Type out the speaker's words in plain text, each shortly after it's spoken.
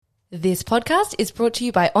This podcast is brought to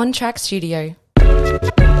you by On Track Studio. Check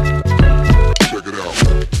it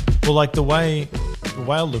out. Well, like the way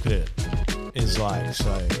I look at it is like, so,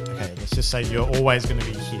 okay, let's just say you're always going to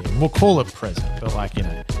be here. We'll call it present, but like, you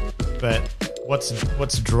know, but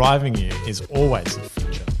what's driving you is always the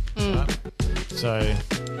future. Right? So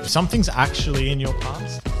if something's actually in your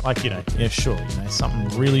past, like, you know, yeah, sure, you know, something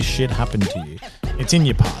really shit happened to you. It's in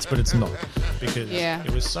your past, but it's not, because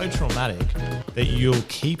it was so traumatic that you'll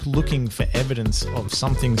keep looking for evidence of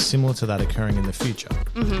something similar to that occurring in the future,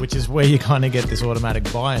 which is where you kind of get this automatic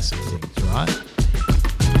bias of things, right?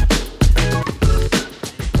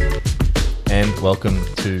 And welcome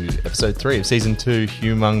to episode 3 of season 2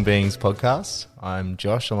 Humong Beings podcast. I'm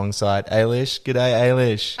Josh alongside Ailish. G'day,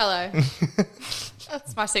 Ailish. Hello.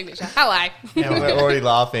 That's my signature. Hello. And we're already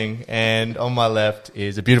laughing. And on my left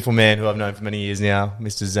is a beautiful man who I've known for many years now,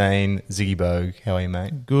 Mr. Zane Ziggy Bogue. How are you,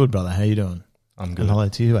 mate? Good, brother. How you doing? I'm good. And hello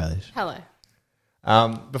to you, Alice. Hello.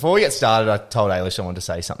 Before we get started, I told Ailish I wanted to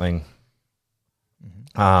say something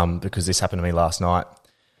because this happened to me last night.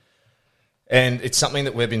 And it's something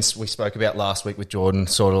that we spoke about last week with Jordan,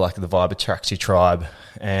 sort of like the vibe of Traxy Tribe.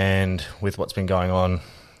 And with what's been going on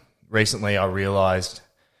recently, I realised,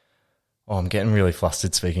 I'm getting really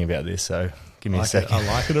flustered speaking about this, so give me a second. I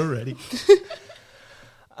like it already.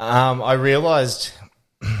 I realised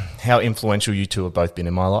how influential you two have both been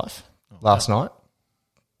in my life last night.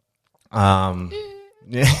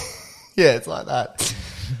 Yeah, it's like that.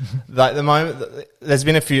 Like the moment, there's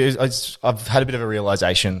been a few. I've had a bit of a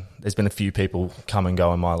realisation. There's been a few people come and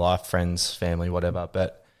go in my life, friends, family, whatever.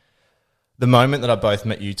 But the moment that I both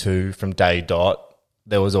met you two from day dot,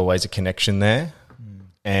 there was always a connection there.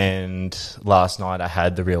 And last night I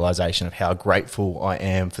had the realisation of how grateful I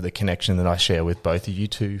am for the connection that I share with both of you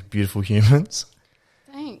two beautiful humans.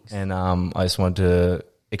 Thanks. And I just wanted to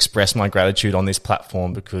express my gratitude on this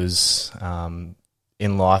platform because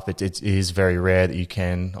in life it is very rare that you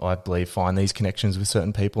can, I believe, find these connections with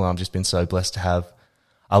certain people. And I've just been so blessed to have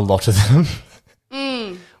a lot of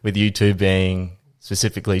them, with you two being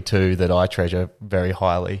specifically two that I treasure very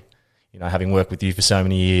highly. You know, having worked with you for so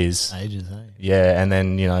many years. Ages, eh? Yeah, and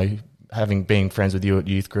then, you know, been friends with you at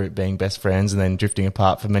youth group, being best friends, and then drifting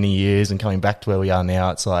apart for many years and coming back to where we are now,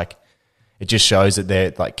 it's like, it just shows that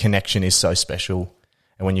their like connection is so special.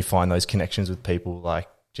 And when you find those connections with people, like,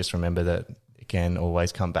 just remember that it can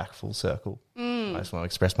always come back full circle. I just want to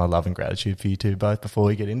express my love and gratitude for you two both before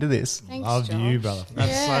we get into this. Thanks, Love Josh. you, brother.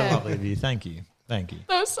 That's Yeah. so lovely of you. Thank you. Thank you.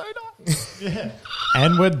 That was so nice. Yeah.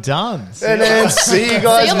 And we're done. And then see you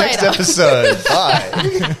guys See you next later. episode.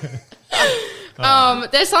 Bye.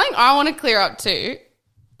 There's something I want to clear up too.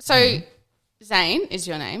 So, Zane is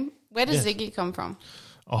your name. Where does Yes. Ziggy come from?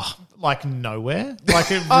 Oh, like nowhere?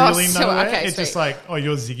 Like it Oh, really so- nowhere? okay, It's just sweet. like, oh,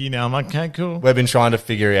 you're Ziggy now. I'm like, okay, cool. We've been trying to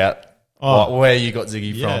figure out where you got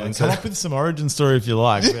Ziggy Yeah, from. And come up with some origin story if you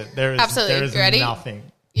like, but there is Absolutely. there is You ready? nothing.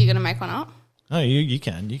 You going to make one up? No, you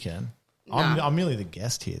can. Nah. I'm merely the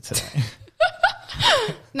guest here today.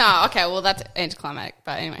 No, okay, well, that's anticlimactic,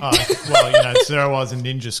 but anyway. Oh, well, you know, Sarah was in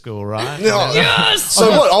ninja school, right? Yes! So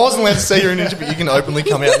what? I wasn't allowed to say you're a ninja, but you can openly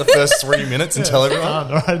come out in the first 3 minutes and tell everyone.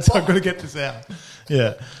 All right, so I've got to get this out.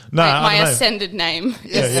 Yeah. No, I My don't know. ascended name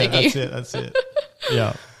is Yeah, Ziggy. that's it.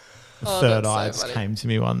 Yeah. The Oh, third that's so eye just funny. came to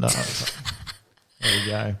me one day. I was like, there we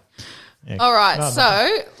go. Yeah. All right, No,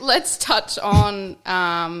 so let's touch on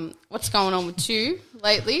what's going on with you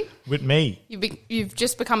lately. with me. You've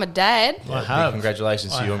just become a dad. I Big have.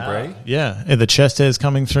 congratulations to you and Bree. Yeah. The chest hair's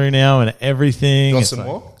coming through now and everything. Got It's some like,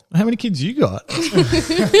 more? How many kids you got?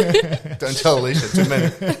 Don't tell Alicia, too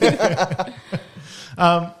many.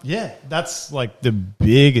 Yeah, that's like the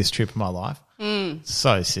biggest trip of my life.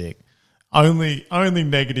 So sick. Only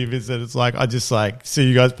negative is that it's like I just like see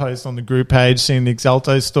you guys post on the group page, seeing the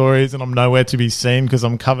Exalto stories, and I'm nowhere to be seen because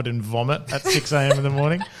I'm covered in vomit at 6 a.m. in the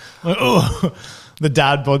morning. Like, oh, the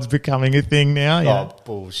dad bod's becoming a thing now. Yeah. Oh,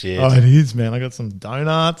 bullshit. Oh, it is, man. I got some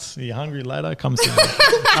donuts. Are you hungry later? Come see me.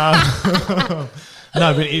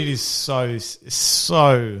 No, but it is so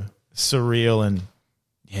surreal and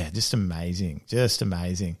yeah, just amazing. Just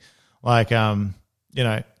amazing. Like, you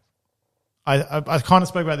know, I kind of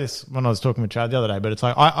spoke about this when I was talking with Chad the other day, but it's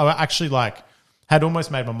like I actually like had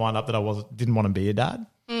almost made my mind up that I didn't want to be a dad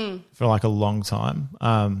for like a long time.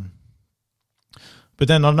 But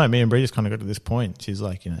then I don't know, me and Bree just kind of got to this point. She's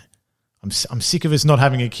like, you know, I'm sick of us not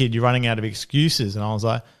having a kid. You're running out of excuses, and I was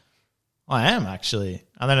like, I am actually.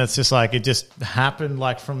 And then it's just like it just happened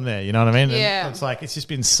like from there. You know what I mean? Yeah. And it's like it's just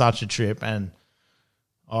been such a trip, and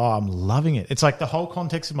I'm loving it. It's like the whole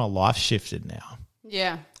context of my life shifted now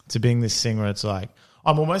Yeah. to being this thing where it's like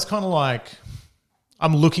I'm almost kind of like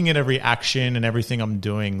I'm looking at every action and everything I'm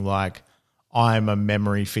doing like I'm a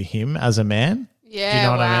memory for him as a man. Yeah, Do you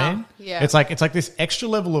know what wow. I mean? Yeah. It's like this extra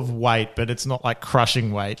level of weight, but it's not like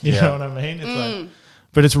crushing weight. You Yeah. know what I mean? It's like,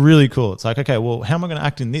 but it's really cool. It's like, okay, well, how am I going to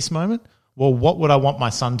act in this moment? Well, what would I want my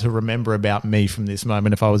son to remember about me from this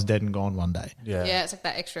moment if I was dead and gone one day? Yeah, it's like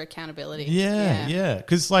that extra accountability. Yeah.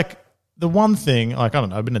 Because like the one thing, like, I don't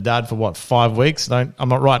know, I've been a dad for what, 5 weeks? I'm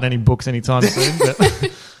not writing any books anytime soon,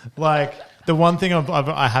 but like the one thing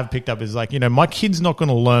I have picked up is like, you know, my kid's not going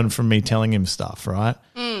to learn from me telling him stuff, right?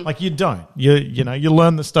 Like you don't. You know, you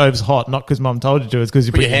learn the stove's hot, not because mum told you to, it's because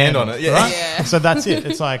you put your hand on it. Yeah. Right? Yeah. So that's it.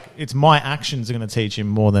 It's like, it's my actions are going to teach him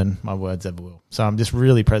more than my words ever will. So I'm just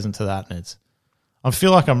really present to that. And I feel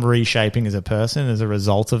like I'm reshaping as a person as a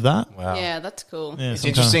result of that. Wow. Yeah, that's cool. Yeah, It's some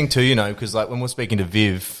interesting too, you know, because like when we're speaking to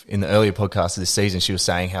Viv in the earlier podcast of this season, she was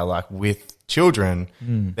saying how like with children,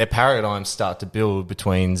 their paradigms start to build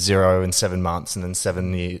between 0 and 7 months, and then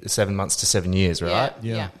 7 months to 7 years, right?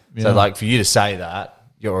 Yeah. So like for you to say that,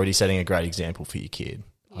 you're already setting a great example for your kid.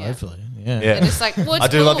 Yeah. Hopefully. Yeah. Yeah. And it's like, well, it's I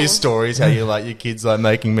do love cool. your stories, how you like your kids like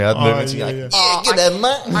making mouth movements. You're like, Oh, get that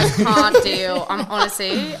mate. I can't deal.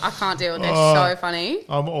 I can't deal. They're so funny.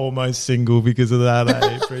 I'm almost single because of that.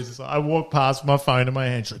 It's just like, I walk past my phone in my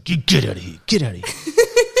hand. She's like, get out of here. Get out of here.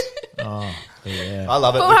 Oh, yeah. I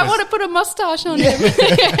love it. But I because want to put a mustache on him.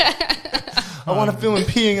 I want to film him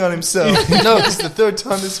peeing on himself. No, it's the third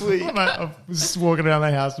time this week. I was just walking around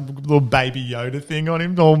the house with a little baby Yoda thing on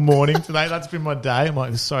him all morning today. That's been my day. I'm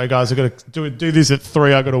like, sorry, guys, I've got to do this at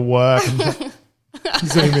 3. I've got to work. And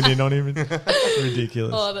zooming in on him. It's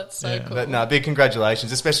ridiculous. Oh, that's so cool. But no, big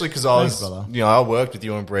congratulations, especially because I was, Thanks, brother. you know, I worked with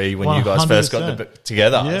you and Bree when you guys first got 100%.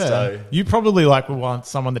 together. Yeah. So You probably like would want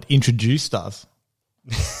someone that introduced us.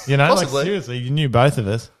 You know, like Possibly. seriously, you knew both of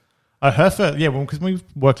us. Her first, yeah, well, because we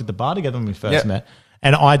worked at the bar together when we first Yep. met,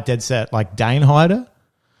 and I dead set like Dane hired her.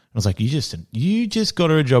 I was like, you just got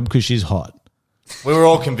her a job because she's hot. we were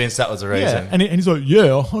all convinced that was the Yeah, reason. and he's like, yeah,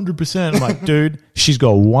 100%. I'm like, dude, she's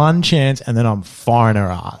got one chance, and then I'm firing her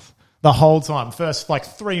ass. The whole time, first like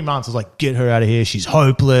 3 months, I was like, get her out of here. She's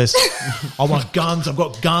hopeless. I want guns. I've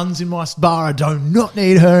got guns in my bar. I do not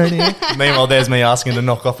need her in here. Meanwhile, there's me asking to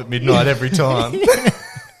knock off at midnight every time.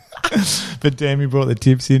 But damn, you brought the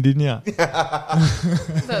tips in, didn't you?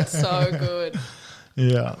 That's so good.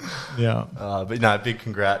 Yeah. But no, big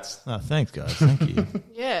congrats. Oh, thanks, guys. Thank you.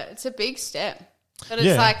 Yeah, it's a big step. But it's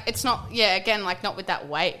Yeah. like, it's not, again, like not with that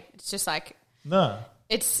weight. It's just like, No.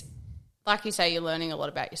 it's like you say, you're learning a lot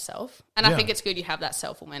about yourself. And Yeah. I think it's good you have that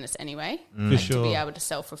self-awareness anyway. For sure. To be able to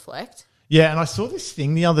self-reflect. Yeah, and I saw this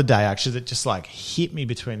thing the other day actually that just like hit me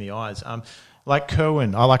between the eyes. Like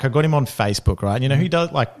Kerwin, I got him on Facebook, right? You know, he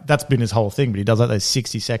does like that's been his whole thing, but he does like those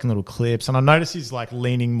 60-second little clips, and I notice he's like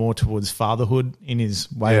leaning more towards fatherhood in his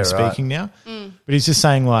way of Yeah, right. speaking now. But he's just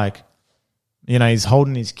saying like, you know, he's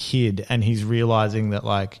holding his kid and he's realizing that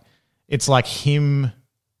like it's like him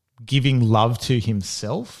giving love to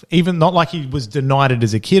himself, even not like he was denied it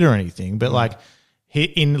as a kid or anything, but like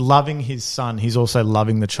in loving his son, he's also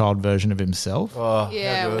loving the child version of himself. Oh,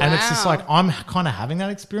 Yeah, how good. And it's just like, I'm kind of having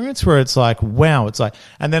that experience where it's like, wow, it's like,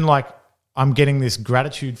 and then like, I'm getting this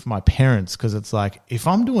gratitude for my parents because it's like, if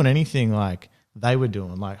I'm doing anything like they were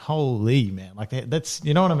doing, like, holy man, like that's,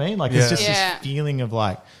 you know what I mean? Like, it's just Yeah. this feeling of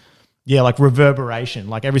like, yeah, like reverberation,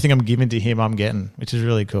 like everything I'm giving to him, I'm getting, which is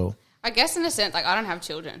really cool. I guess in a sense, like I don't have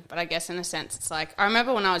children, but I guess in a sense, it's like, I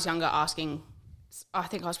remember when I was younger asking, I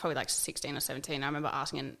think I was probably like 16 or 17. I remember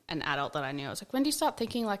asking an adult that I knew, I was like, when do you start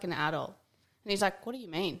thinking like an adult? And he's like, what do you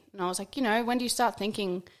mean? And I was like, you know, when do you start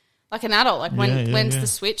thinking like an adult? Like when's the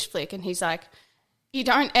switch flick? And he's like, you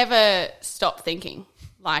don't ever stop thinking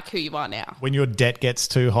like who you are now. When your debt gets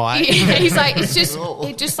too high. He's like, it's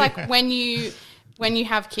just like when you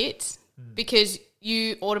have kids, because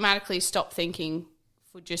you automatically stop thinking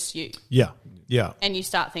for just you Yeah. and you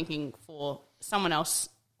start thinking for someone else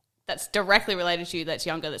that's directly related to you, that's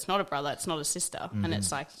younger, that's not a brother, it's not a sister. And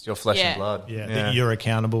it's like, It's your flesh yeah. and blood. Yeah, that you're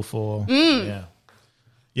accountable for.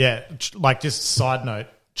 Yeah. Like just side note,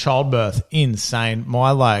 childbirth, insane.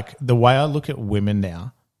 The way I look at women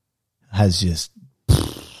now has just,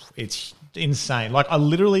 it's insane. Like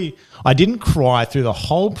I didn't cry through the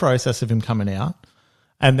whole process of him coming out.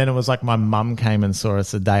 And then it was like my mum came and saw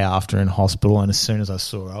us the day after in hospital, and as soon as I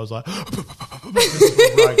saw her, I was like,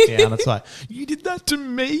 just broke down. It's like, you did that to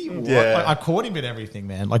me? What? Yeah. Like, I caught him at everything,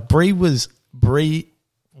 man. Like Bree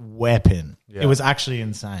weapon. Yeah. It was actually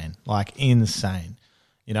insane, like insane.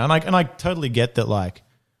 You know, and I totally get that. Like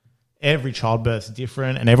every childbirth's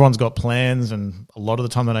different, and everyone's got plans, and a lot of the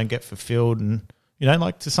time they don't get fulfilled. And you know,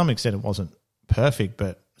 like to some extent, it wasn't perfect,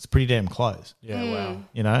 but it's pretty damn close. Yeah, wow.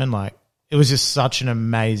 You know, and like it was just such an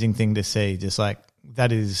amazing thing to see. Just like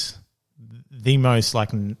that is the most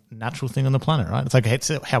like natural thing on the planet, right? It's like it's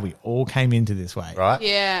how we all came into this way. Right?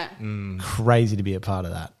 Yeah. Crazy to be a part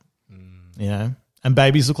of that. You know? And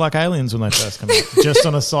babies look like aliens when they first come out. Just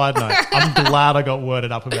on a side note, I'm glad I got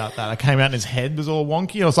worded up about that. I came out and his head was all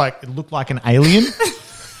wonky. I was like, it looked like an alien.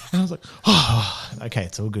 And I was like, oh, okay,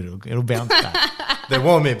 it's all good. It'll bounce back. They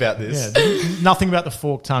warned me about this. Yeah, nothing about the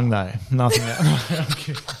forked tongue though. Nothing.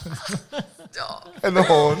 And the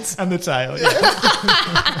horns. And the tail.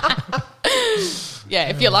 Yeah. Yeah,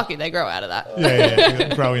 if you're lucky, they grow out of that.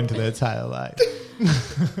 Yeah. Grow into their tail, eh?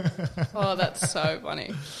 Oh, that's so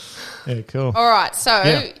funny. Yeah, cool. All right, so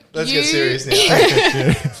Let's get serious now.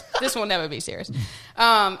 This will never be serious.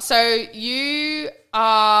 So you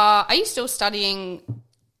are you still studying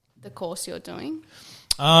the course you're doing?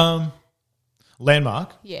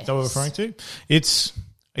 Landmark. Yes. Is that what we're referring to?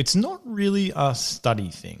 It's not really a study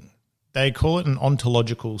thing. They call it an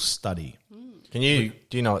ontological study. Do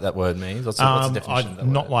you know what that word means? What's the definition of that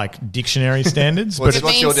Not word? like dictionary standards, but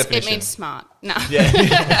What's your It definition? means smart. No.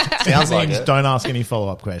 Sounds it like means it. don't ask any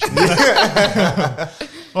follow-up questions.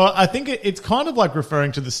 Well, I think it's kind of like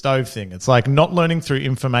referring to the stove thing. It's like not learning through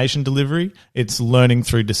information delivery. It's learning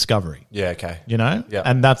through discovery. Yeah, okay. You know? Yeah.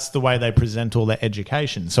 And that's the way they present all their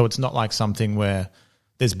education. So it's not like something where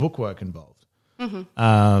there's bookwork involved.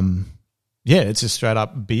 Yeah, it's just straight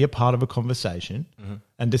up be a part of a conversation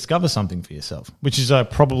and discover something for yourself, which is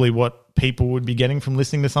probably what people would be getting from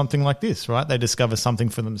listening to something like this, right? They discover something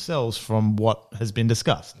for themselves from what has been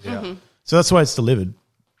discussed. Yeah. So that's the way it's delivered.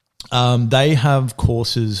 They have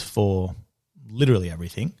courses for literally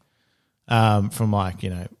everything, from like, you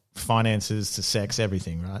know, finances to sex,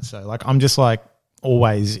 everything, right? So like I'm just like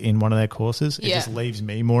always in one of their courses. It just leaves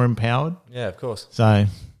me more empowered. Yeah, of course. So,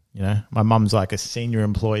 you know, my mum's like a senior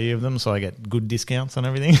employee of them, so I get good discounts on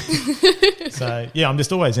everything. So, yeah, I'm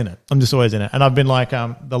just always in it. And I've been like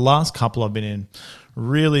the last couple I've been in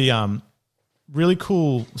really really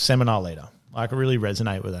cool seminar leader. Like I really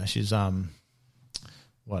resonate with her. She's a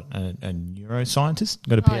neuroscientist,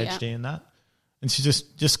 got a PhD in that. And she's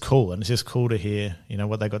just cool, and it's just cool to hear, you know,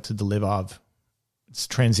 what they got to deliver. It's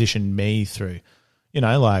transitioned me through, you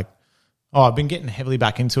know, like I've been getting heavily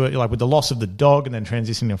back into it, like with the loss of the dog and then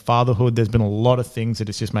transitioning to fatherhood. There's been a lot of things that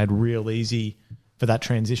it's just made real easy for that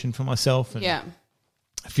transition for myself. And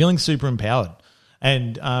feeling super empowered.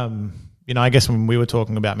 And, you know, I guess when we were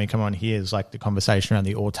talking about me coming on here is like the conversation around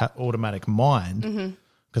the automatic mind,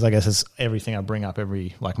 because I guess it's everything I bring up,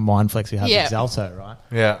 every like mind flex we have with Zalto, right?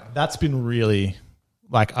 Yeah. That's been really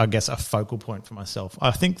like, I guess, a focal point for myself.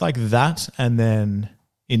 I think like that and then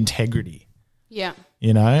integrity. Yeah.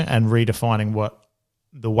 You know, and redefining what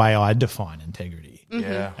the way I define integrity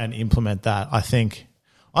Yeah. and implement that. I think,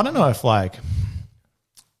 I don't know if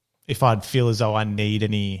I'd feel as though I need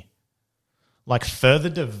any like further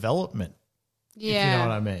development. Yeah. If you know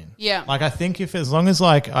what I mean? Yeah. Like I think if as long as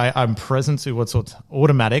like I'm present to what's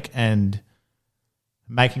automatic and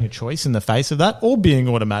making a choice in the face of that, or being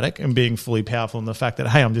automatic and being fully powerful in the fact that,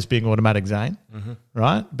 hey, I'm just being automatic Zane,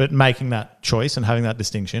 right? But making that choice and having that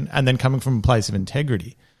distinction and then coming from a place of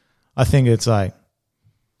integrity, I think it's like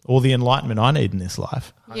all the enlightenment I need in this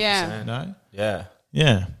life. Yeah. You know? Yeah.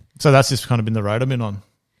 Yeah. So that's just kind of been the road I've been on.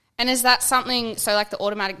 And is that something, so like the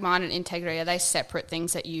automatic mind and integrity, are they separate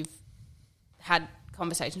things that you've had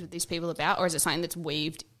conversations with these people about, or is it something that's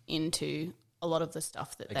weaved into a lot of the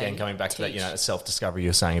stuff that Again, they coming back teach? to that, you know, self-discovery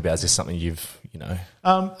you're saying about, is this something you've, you know...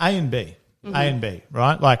 A and B,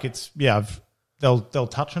 right? Like it's, they'll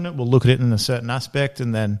touch on it. We'll look at it in a certain aspect,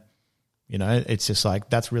 and then, you know, it's just like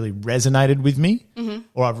that's really resonated with me,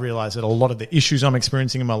 or I've realized that a lot of the issues I'm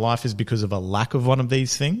experiencing in my life is because of a lack of one of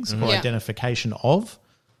these things or identification of,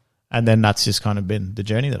 and then that's just kind of been the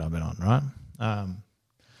journey that I've been on, right?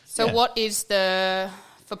 So what is the,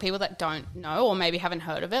 for people that don't know or maybe haven't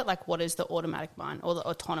heard of it, like what is the automatic mind or the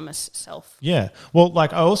autonomous self? Yeah. Well,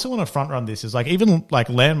 like I also want to front run this is like even like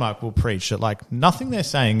Landmark will preach that like nothing they're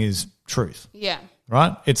saying is truth. Yeah.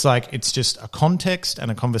 Right? It's like it's just a context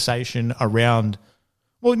and a conversation around,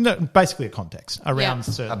 well, no, basically a context around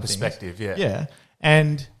certain A perspective, things. yeah. Yeah.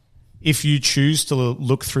 And if you choose to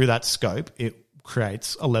look through that scope, it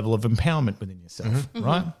creates a level of empowerment within yourself,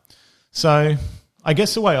 right? So I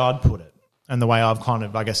guess the way I'd put it and the way I've kind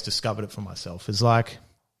of, I guess, discovered it for myself is like,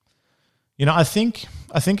 you know, I think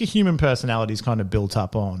a human personality is kind of built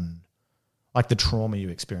up on like the trauma you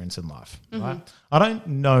experience in life, right? I don't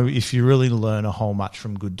know if you really learn a whole much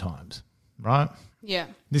from good times, right? Yeah.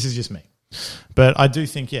 This is just me. But I do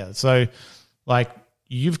think, so like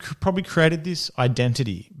you've probably created this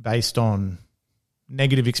identity based on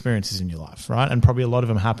negative experiences in your life, right? And probably a lot of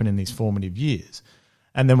them happen in these formative years.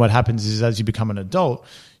 And then what happens is as you become an adult,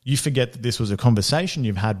 you forget that this was a conversation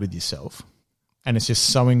you've had with yourself, and it's just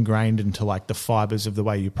so ingrained into like the fibers of the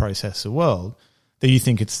way you process the world that you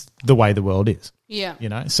think it's the way the world is. Yeah. You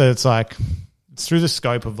know? So it's like, it's through the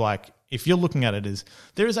scope of like, if you're looking at it as,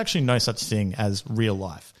 there is actually no such thing as real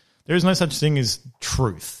life. There is no such thing as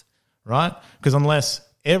truth, right? Because unless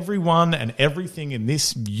everyone and everything in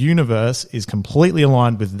this universe is completely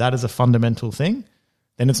aligned with that as a fundamental thing,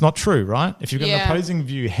 then it's not true, right? If you've got an opposing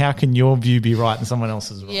view, how can your view be right and someone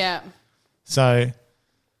else's wrong? Yeah. So,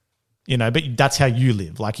 you know, but that's how you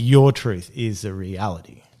live. Like your truth is the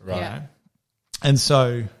reality, right? Yeah. And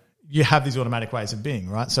so you have these automatic ways of being,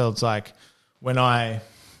 right? So it's like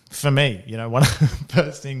for me, you know, one of the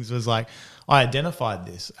first things was like I identified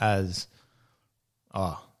this as,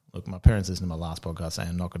 look, my parents listened to my last podcast saying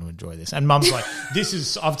I'm not going to enjoy this. And mum's like,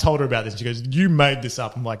 I've told her about this. And she goes, you made this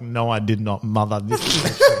up. I'm like, no, I did not, mother. This is the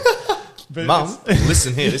truth. But Mum,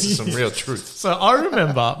 listen here. This is some real truth. So I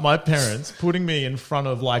remember my parents putting me in front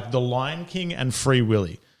of like The Lion King and Free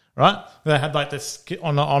Willy, right? They had like this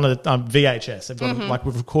on a VHS. They've got like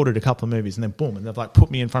we've recorded a couple of movies and then boom, and they've like put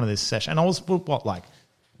me in front of this session. And I was like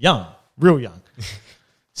young, real young,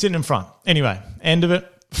 sitting in front. Anyway, end of it.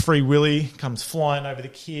 Free Willy comes flying over the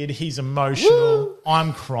kid. He's emotional. Woo!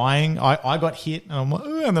 I'm crying. I got hit, and I'm like,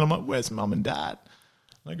 and then I'm like, where's mum and dad?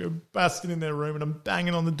 And I go basking in their room, and I'm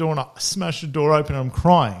banging on the door, and I smash the door open, and I'm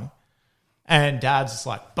crying. And dad's just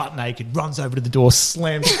like butt naked, runs over to the door,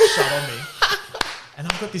 slams it shut on me. And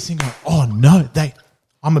I've got this thing going, oh no,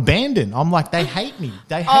 I'm abandoned. I'm like, they hate me.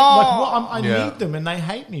 They hate I need them, and they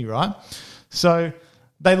hate me, right? So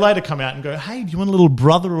they later come out and go, hey, do you want a little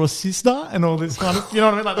brother or sister? And all this kind of, you know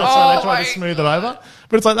what I mean? Like that's how they try to smooth it over.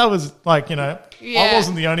 But it's like, that was like, you know, I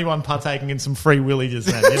wasn't the only one partaking in some Free Willy just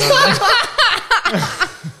then, you know what I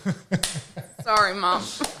mean? Sorry, Mum.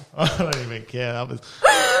 I don't even care. That was,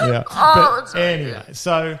 yeah. But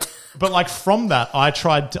anyway, but like from that,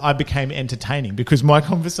 I became entertaining because my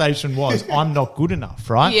conversation was, I'm not good enough,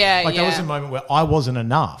 right? Yeah, Like there was a moment where I wasn't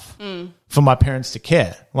enough for my parents to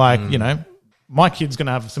care. Like, you know, my kid's going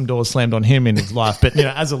to have some doors slammed on him in his life. But, you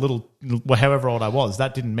know, as a little, however old I was,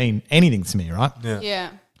 that didn't mean anything to me, right?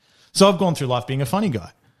 Yeah. So I've gone through life being a funny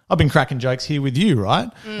guy. I've been cracking jokes here with you, right?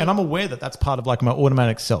 And I'm aware that that's part of like my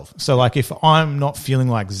automatic self. So like if I'm not feeling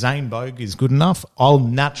like Zane Bogue is good enough, I'll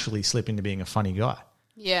naturally slip into being a funny guy.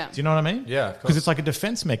 Yeah. Do you know what I mean? Yeah, of course. Because it's like a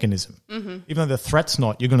defense mechanism. Even though the threat's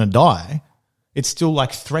not, you're going to die, it's still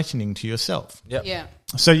like threatening to yourself. Yep. Yeah.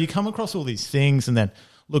 So you come across all these things and then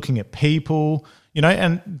looking at people, you know,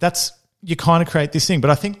 and that's, you kind of create this thing.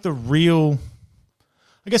 But I think the real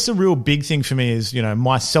big thing for me is, you know,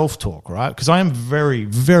 my self-talk, right? Because I am very,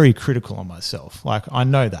 very critical on myself. Like, I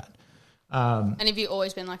know that. And have you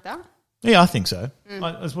always been like that? Yeah, I think so.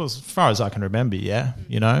 As well, as far as I can remember, yeah,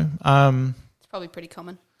 you know. It's probably pretty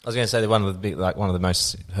common. I was going to say that one of the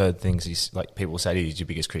most heard things is like people say to you, your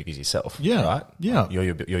biggest critic is yourself. Yeah, right. Yeah, you're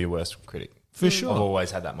your worst critic. For sure. I've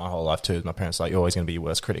always had that my whole life too. My parents are like, you're always going to be your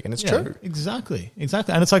worst critic, and it's true. Exactly.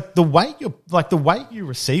 And it's like the weight you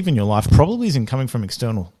receive in your life probably isn't coming from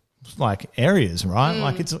external like areas, right?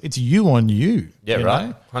 Like it's you on you. Yeah, you right.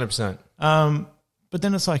 know? 100%. But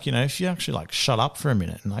then it's like, you know, if you actually like shut up for a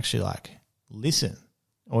minute and actually like listen,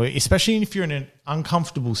 or especially if you're in an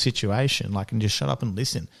uncomfortable situation, like and just shut up and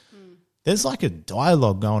listen. There's like a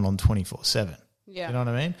dialogue going on 24/7. Yeah. You know what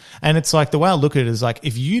I mean? And it's like the way I look at it is like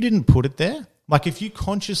if you didn't put it there, like if you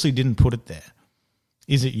consciously didn't put it there,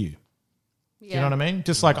 is it you? Yeah. You know what I mean?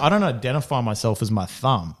 Just like I don't identify myself as my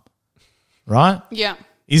thumb, right? Yeah.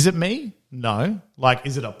 Is it me? No. Like,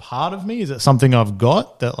 is it a part of me? Is it something I've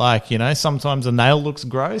got that like, you know, sometimes a nail looks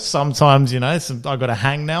gross. Sometimes, you know, I've got a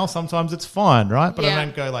hangnail. Sometimes it's fine, right? But I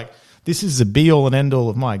don't go like, this is the be all and end all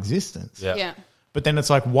of my existence. Yeah. Yeah. But then it's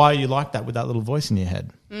like, why are you like that with that little voice in your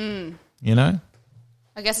head? You know?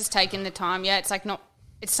 I guess it's taken the time. Yeah, it's like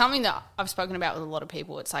it's something that I've spoken about with a lot of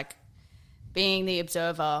people. It's like being the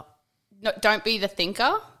observer. No, don't be the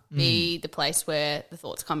thinker. Be the place where the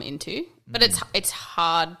thoughts come into. But it's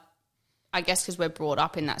hard, I guess, because we're brought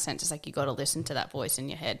up in that sense. It's like you got to listen to that voice in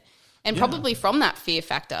your head. And probably from that fear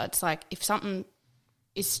factor, it's like if something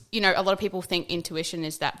is, you know, a lot of people think intuition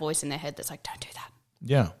is that voice in their head that's like, don't do that.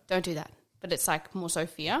 Yeah. Don't do that. But it's like more so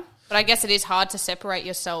fear. But I guess it is hard to separate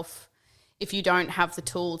yourself if you don't have the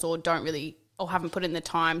tools or haven't put in the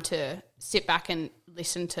time to sit back and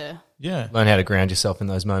listen to. Yeah. Learn how to ground yourself in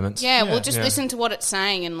those moments. Yeah, well, just listen to what it's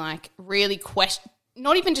saying and like really question,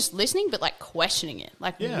 not even just listening, but like questioning it.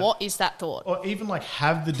 Like, Yeah. what is that thought? Or even like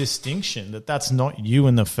have the distinction that that's not you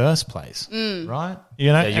in the first place, right?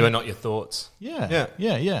 You know, Yeah, you are not your thoughts. Yeah.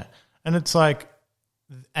 And it's like,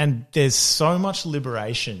 and there's so much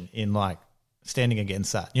liberation in like standing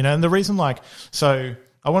against that, you know. And the reason, like, so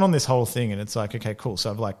I went on this whole thing, and it's like, okay, cool. So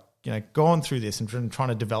I've like, you know, gone through this and trying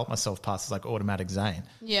to develop myself past this like automatic Zane.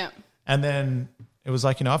 Yeah. And then it was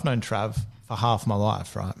like, you know, I've known Trav for half my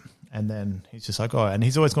life, right? And then he's just like, oh, and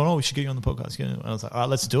he's always gone, oh, we should get you on the podcast. And I was like, all right,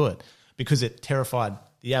 let's do it, because it terrified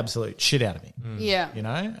the absolute shit out of me. Yeah. You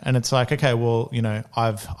know? And it's like, okay, well, you know,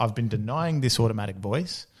 I've been denying this automatic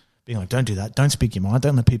voice, being like, don't do that. Don't speak your mind.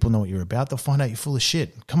 Don't let people know what you're about. They'll find out you're full of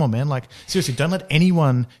shit. Come on, man. Like, seriously, don't let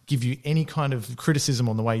anyone give you any kind of criticism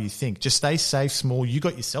on the way you think. Just stay safe, small. You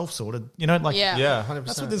got yourself sorted. You know, like, Yeah. Yeah, 100%.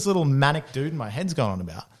 that's what this little manic dude in my head's going on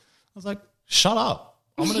about. I was like, shut up.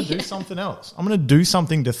 I'm going to do something else. I'm going to do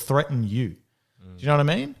something to threaten you. Do you know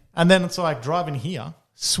what I mean? And then it's like driving here,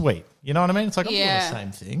 sweet. You know what I mean? It's like I'm doing Yeah. the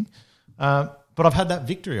same thing. But I've had that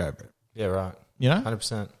victory over it, Yeah, right. you know?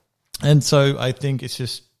 100%. And so I think it's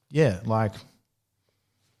just, yeah, like,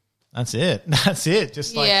 that's it. That's it.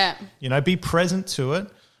 Just like, Yeah. you know, be present to it.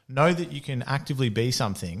 Know that you can actively be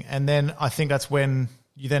something. And then I think that's when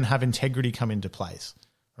you then have integrity come into place,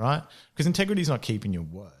 right? Because integrity is not keeping your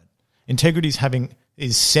word. Integrity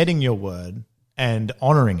is setting your word and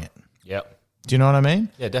honoring it. Yep. Do you know what I mean?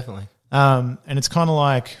 Yeah, definitely. And it's kind of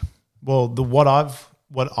like, well, what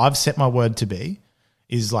I've set my word to be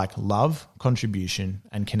is like love, contribution,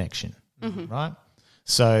 and connection, right?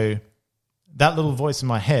 So that little voice in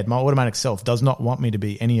my head, my automatic self, does not want me to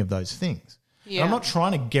be any of those things. And Yeah. I'm not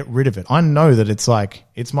trying to get rid of it. I know that it's like,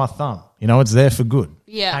 it's my thumb. You know, it's there for good.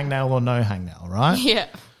 Yeah. Hangnail or no hangnail, right? Yeah.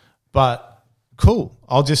 But cool.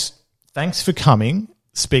 Thanks for coming.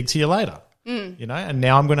 Speak to you later. You know, and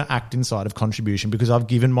now I'm going to act inside of contribution because I've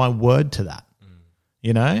given my word to that.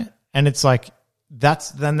 You know, and it's like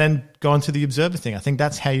then go into the observer thing. I think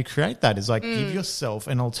that's how you create that, is like give yourself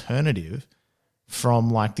an alternative from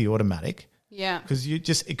like the automatic, Yeah. because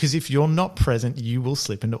if you're not present, you will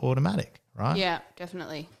slip into automatic, right? Yeah,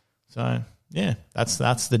 definitely. So yeah,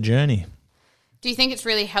 that's the journey. Do you think it's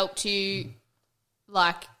really helped you,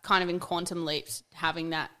 like, kind of in quantum leaps, having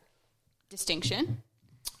that distinction?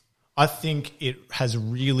 I think it has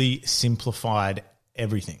really simplified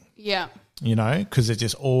everything. Yeah. You know, because it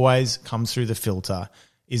just always comes through the filter.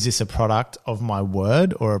 Is this a product of my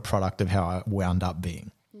word or a product of how I wound up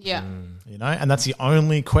being? Yeah. You know, and that's the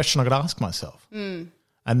only question I got to ask myself. And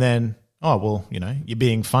then, oh, well, you know, you're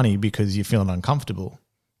being funny because you're feeling uncomfortable.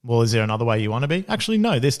 Well, is there another way you want to be? Actually,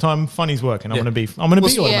 no, this time funny's working. I'm going to be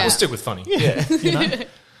automatic. Yeah. We'll stick with funny. Yeah. You know?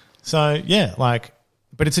 So, yeah, like,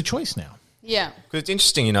 but it's a choice now. Yeah. Because it's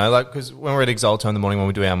interesting, you know, like, because when we're at Exalto in the morning when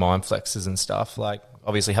we do our mind flexes and stuff, like,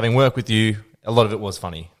 obviously having worked with you, a lot of it was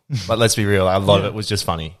funny. But let's be real, a lot of it was just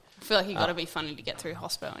funny. I feel like you got to be funny to get through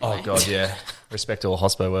hospital anyway. Oh, God, yeah. Respect to all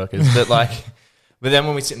hospo workers. But then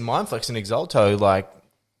when we sit in mind flex and Exalto, like,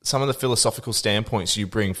 some of the philosophical standpoints you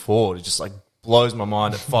bring forward, it just, like, blows my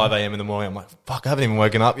mind at 5 a.m. in the morning. I'm like, fuck, I haven't even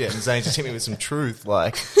woken up yet. And Zane just hit me with some truth,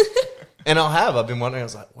 like... And I've been wondering, I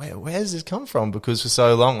was like, where does this come from? Because for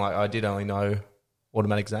so long, like, I did only know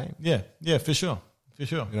automatic Zane. Yeah, for sure. For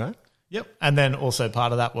sure. You know? Yep. And then also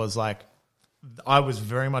part of that was like, I was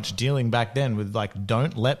very much dealing back then with like,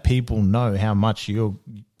 don't let people know how much you're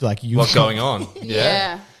like What's going on?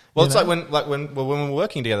 Yeah. Well, it's like when we were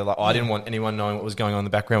working together, like I didn't want anyone knowing what was going on in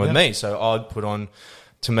the background with me. So I'd put on,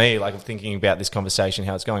 to me, like thinking about this conversation,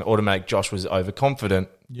 how it's going, automatic Josh was overconfident.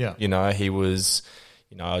 Yeah. You know, he was,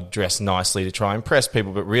 you know, dressed nicely to try and impress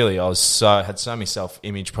people, but really I had so many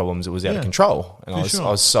self-image problems, it was out of control. And I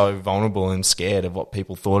was so vulnerable and scared of what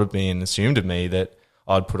people thought of me and assumed of me that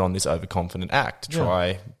I'd put on this overconfident act to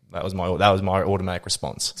try. That was my automatic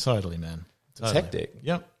response. Totally, man. It's hectic.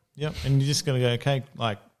 Yep. And you just got to go, okay,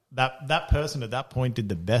 like that person at that point did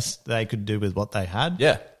the best they could do with what they had.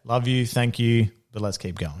 Yeah. Love you, thank you, but let's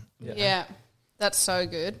keep going. Yeah. That's so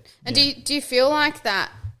good. And do you feel like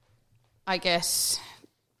that, I guess,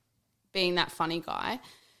 being that funny guy,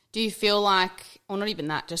 do you feel like, or not even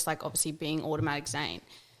that, just like obviously being automatic Zane,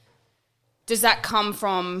 does that come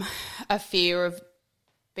from a fear of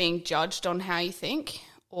being judged on how you think,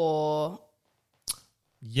 or?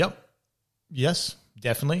 Yep. Yes,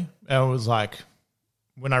 definitely. It was like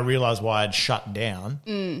when I realized why I'd shut down,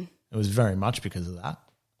 it was very much because of that.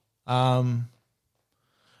 And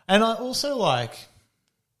I also like,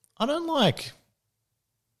 I don't like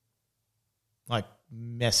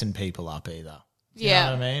messing people up either. Do you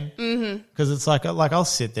know what I mean? Mm-hmm. Because it's like I'll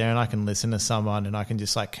sit there and I can listen to someone and I can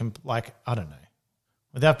just like I don't know.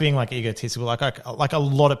 without being like egotistical, like a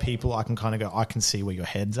lot of people, I can kind of go, I can see where your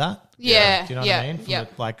head's at. Yeah. Do you know what I mean? From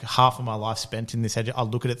like half of my life spent in this head, I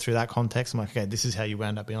look at it through that context. I'm like, okay, this is how you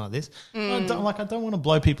wound up being like this. I don't want to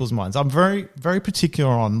blow people's minds. I'm very, very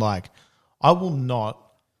particular on like, I will not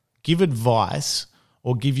give advice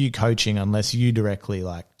or give you coaching unless you directly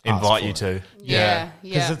like Invite you to. Yeah.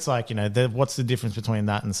 Because it's like, what's the difference between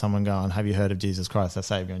that and someone going, have you heard of Jesus Christ, our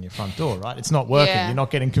Savior, on your front door, right? It's not working. Yeah. You're not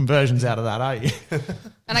getting conversions out of that, are you?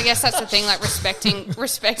 And I guess that's the thing, like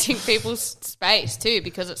respecting people's space too,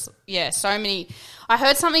 because it's, so many. I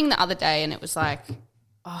heard something the other day and it was like,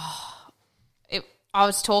 I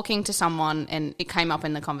was talking to someone and it came up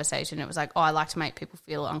in the conversation. It was like, I like to make people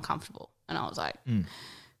feel uncomfortable. And I was like,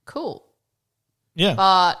 cool. Yeah.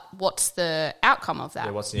 But what's the outcome of that?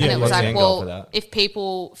 Yeah, what's the and end- it was what's the like, end goal for well, that? if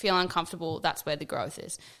people feel uncomfortable, that's where the growth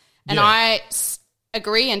is. And Yeah. I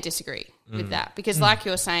agree and disagree with that because like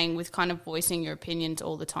you were saying, with kind of voicing your opinions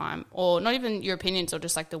all the time, or not even your opinions, or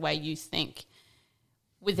just like the way you think,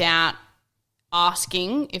 without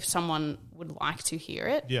asking if someone would like to hear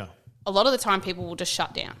it, Yeah. a lot of the time people will just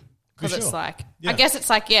shut down because it's sure. like, Yeah. I guess it's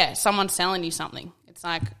like, someone's selling you something. It's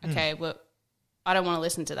like, okay, well, I don't want to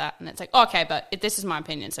listen to that. And it's like, okay, but if this is my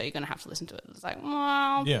opinion, so you're going to have to listen to it. It's like,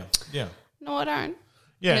 well, Yeah. Yeah. no, I don't.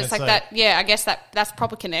 Yeah. And it's like that, I guess that's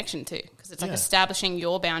proper connection too, because it's like Yeah. establishing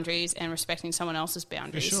your boundaries and respecting someone else's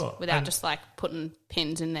boundaries sure. without And- just like putting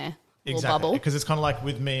pins in their little Exactly. bubble. Because it's kind of like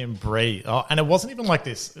with me and Brie. And it wasn't even like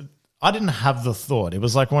this. I didn't have the thought. It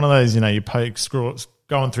was like one of those, you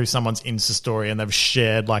going through someone's Insta story and they've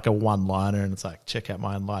shared like a one-liner and it's like, check out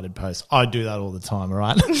my unlighted post. I do that all the time, all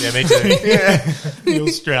right? Yeah, me too. Neil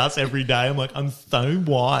Strauss every day. I'm like, I'm so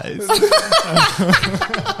wise.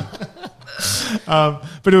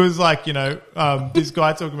 But it was like, this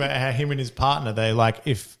guy talking about how him and his partner, they like,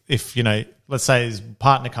 if let's say his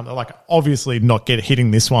partner comes, like obviously not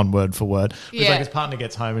hitting this one word for word. But it's Yeah. like his partner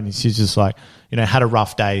gets home and she's just like, had a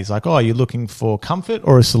rough day. He's like, oh, are you looking for comfort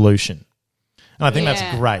or a solution? And I think Yeah.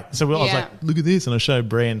 that's great. So I was Yeah. like, look at this. And I showed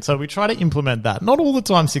Brie. And so we try to implement that. Not all the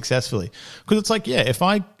time successfully. Because it's like, if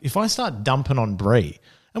I start dumping on Brie,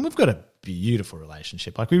 and we've got a beautiful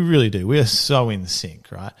relationship. Like we really do. We are so in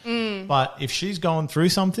sync, right? But if she's going through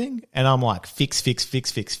something and I'm like, fix,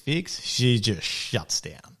 she just shuts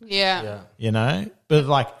down, Yeah. But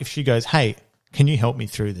like if she goes, hey, can you help me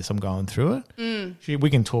through this? I'm going through it. We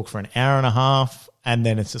can talk for an hour and a half and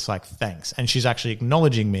then it's just like, thanks. And she's actually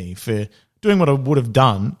acknowledging me for doing what I would have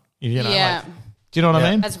done, Yeah. like, do you know what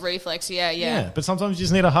I mean? As reflex, yeah. Yeah, but sometimes you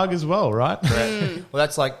just need a hug as well, right? Well,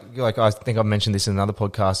 that's like I think I mentioned this in another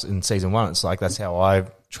podcast in season 1. It's like that's how I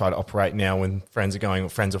try to operate now when friends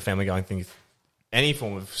or family going through any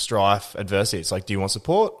form of strife, adversity. It's like, do you want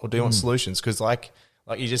support or do you want solutions? Because like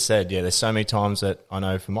you just said, there's so many times that I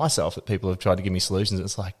know for myself that people have tried to give me solutions.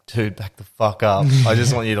 It's like, dude, back the fuck up. I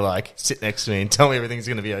just want you to like sit next to me and tell me everything's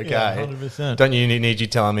going to be okay. Yeah, 100%. Don't you need you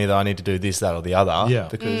telling me that I need to do this, that, or the other? Yeah.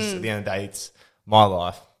 Because at the end of the day, it's my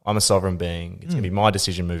life. I'm a sovereign being. It's going to be my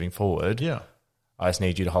decision moving forward. Yeah, I just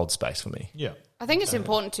need you to hold space for me. yeah, I think it's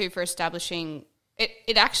important too for establishing it.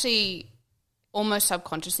 It actually almost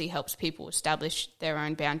subconsciously helps people establish their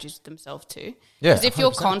own boundaries themselves too. Yeah, Because if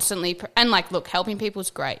you're 100%. constantly and like, look, helping people is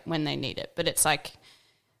great when they need it, but it's like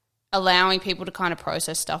allowing people to kind of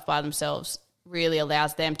process stuff by themselves really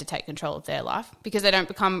allows them to take control of their life, because they don't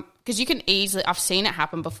become, because you can easily, I've seen it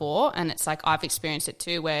happen before, and it's like I've experienced it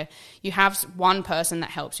too, where you have one person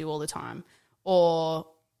that helps you all the time, or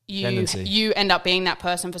Tendency. you end up being that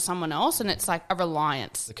person for someone else, and it's like a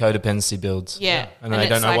reliance. The codependency builds. Yeah. And they And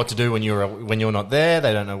don't it's know like- what to do when you're not there.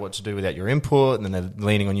 They don't know what to do without your input, and then they're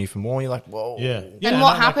leaning on you for more. You're like, whoa. yeah. And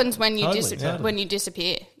what happens when you totally. when you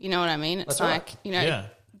disappear? You know what I mean? It's That's right. like, you know, Yeah.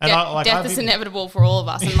 And I- death I've is even- inevitable for all of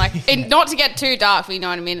us. And like, not to get too dark, but you know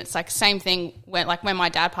what I mean? It's like same thing when my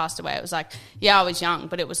dad passed away. It was like, I was young,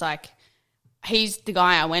 but it was like, he's the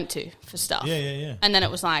guy I went to for stuff. Yeah. And then it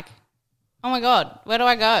was like, oh my God, where do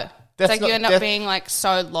I go? That's It's like not- you end up death- being like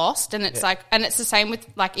so lost, and it's like, and it's the same with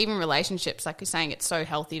like even relationships. Like you're saying, it's so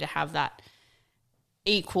healthy to have that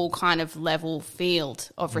equal kind of level field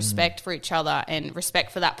of respect for each other and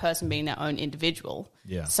respect for that person being their own individual.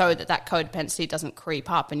 Yeah. So that codependency doesn't creep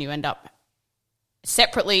up and you end up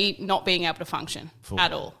separately not being able to function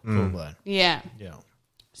at all. Full blown. Yeah. Yeah.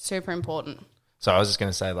 Super important. So I was just going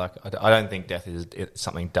to say, like, I don't think death is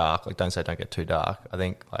something dark. Like, don't get too dark. I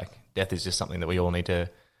think, like, death is just something that we all need to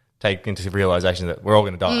take into realization that we're all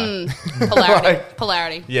going to die.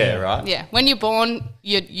 Polarity. Yeah, right? Yeah. When you're born,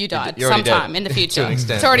 you died You're already sometime dead. in the To future. an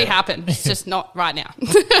extent, It's already yeah. happened. It's just not right now.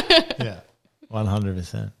 Yeah.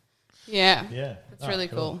 100%. Yeah. Yeah. It's really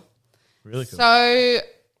cool. Really cool. So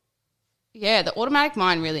Yeah, the automatic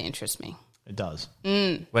mind really interests me. It does.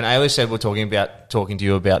 When Ailish said we're talking to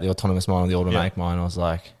you about the autonomous mind or the automatic mind, I was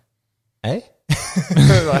like, eh?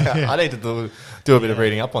 Like, I need to do a bit of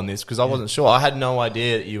reading up on this because I wasn't sure. I had no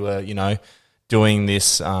idea that you were, doing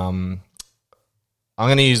this. I'm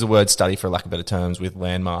going to use the word study for lack of better terms with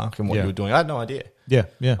Landmark and what you were doing. I had no idea. Yeah,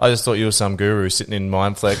 yeah. I just thought you were some guru sitting in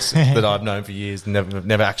Mindflex that I've known for years,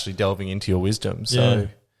 never actually delving into your wisdom. So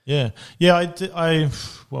yeah.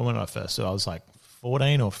 Well, when I first started, I was like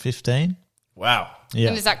 14 or 15. wow. Yeah.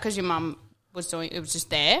 And is that because your mum was doing it? Was just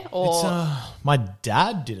there, or My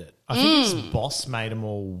dad did it. I think his boss made them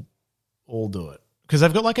all do it because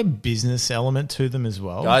they've got like a business element to them as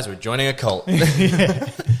well. Guys, we're joining a cult.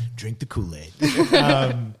 Drink the Kool-Aid.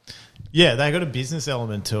 Yeah, they got a business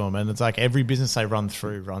element to them, and it's like every business they run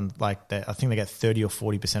like I think they get 30 or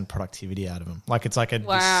 40% productivity out of them. Like it's like a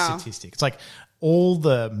statistic. It's like all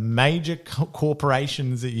the major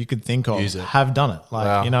corporations that you could think of have done it.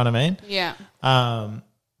 Like you know what I mean? yeah,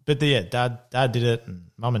 But dad did it, and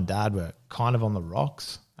mum and dad were kind of on the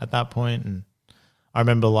rocks at that point, and I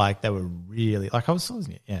remember like they were really like I was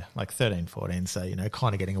like 13, 14, so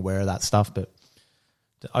kind of getting aware of that stuff, but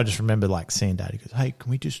I just remember like seeing Dad. He goes, "Hey,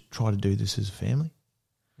 can we just try to do this as a family?"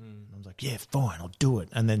 And I was like, "Yeah, fine, I'll do it."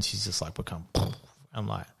 And then she's just like, I'm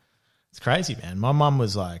like, it's crazy, man. My mum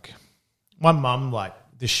like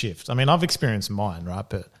the shift. I mean, I've experienced mine, right?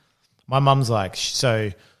 But my mum's like,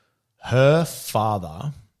 so her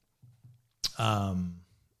father,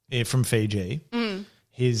 from Fiji,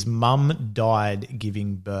 his mum died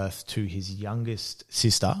giving birth to his youngest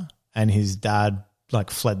sister, and his dad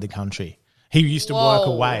like fled the country. He used to work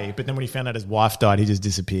away, but then when he found out his wife died, he just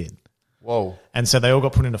disappeared. Whoa. And so they all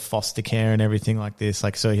got put into foster care and everything like this.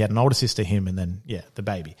 Like, so he had an older sister, him, and then, the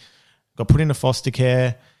baby. Got put into foster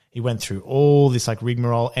care. He went through all this like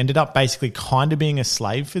rigmarole, ended up basically kind of being a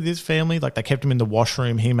slave for this family. Like they kept him in the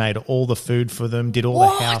washroom. He made all the food for them, did all the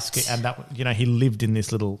house. And that, he lived in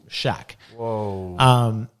this little shack.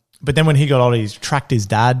 Whoa. But then when he got older, he tracked his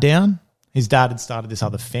dad down. His dad had started this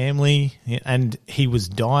other family and he was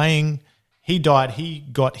dying. He died. He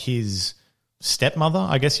got his stepmother,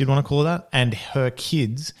 I guess you'd want to call it that, and her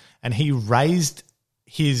kids, and he raised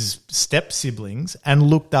his step siblings and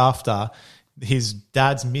looked after his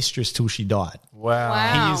dad's mistress till she died.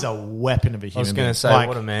 Wow. He is a weapon of a human being. I was going to say, like,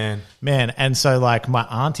 what a man. Man, and so like my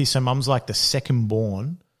auntie, so mum's like the second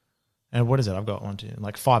born, and what is it? I've got 1, 2,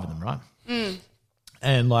 like 5 of them, right?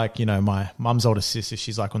 And like, my mum's older sister,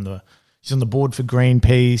 she's like she's on the board for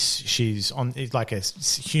Greenpeace. She's like a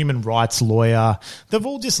human rights lawyer. They've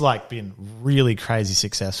all just like been really crazy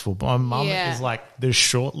successful. But my mum is like the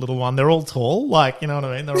short little one. They're all tall, like, you know what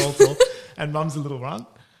I mean? They're all tall. And mum's the little one.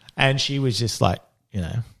 And she was just like,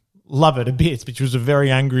 love her to bits, but she was a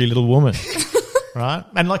very angry little woman. Right?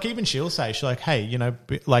 And like even she'll say, she's like, hey,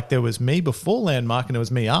 like there was me before Landmark and there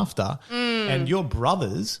was me after. And your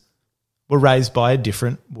brothers were raised by a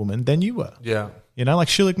different woman than you were. Yeah. Like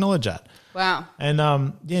she'll acknowledge that. wow.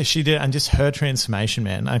 And she did, and just her transformation,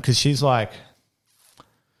 man, because she's like,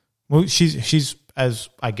 well, she's as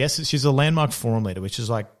I guess she's a Landmark forum leader, which is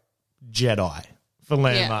like Jedi for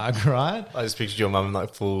Landmark, right? I just pictured your mum in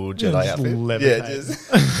like full Jedi Just outfit. levitate.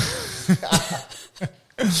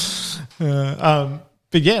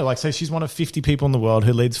 But yeah, like, so she's one of 50 people in the world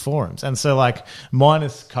who leads forums. And so like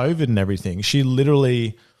minus COVID and everything, she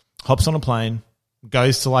literally hops on a plane,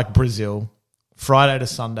 goes to like Brazil, Friday to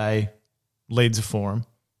Sunday, leads a forum,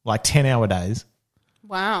 like 10-hour days,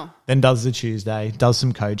 Wow. then does the Tuesday, does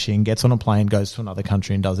some coaching, gets on a plane, goes to another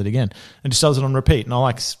country and does it again. And just does it on repeat. And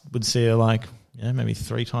I would see her like, maybe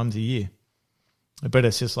 3 times a year. But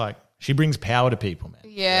it's just like, she brings power to people, man.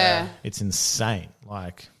 Yeah. It's insane.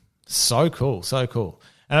 Like, so cool, so cool.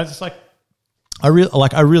 And I just like, I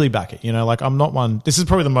really back it. Like I'm not one. This is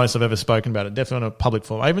probably the most I've ever spoken about it. Definitely on a public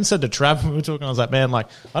forum. I even said to Trav when we were talking, I was like, man, like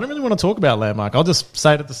I don't really want to talk about Landmark. I'll just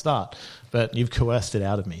say it at the start. But you've coerced it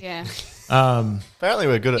out of me. Yeah. Apparently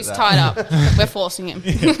we're good at He's that. tied up. We're forcing him.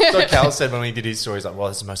 That's what Cal said when he did his story. He's like, well,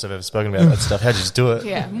 this is the most I've ever spoken about that stuff. How'd you just do it?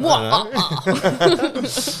 Yeah.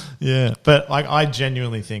 Yeah, but like I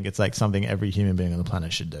genuinely think it's like something every human being on the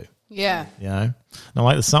planet should do. Yeah. Not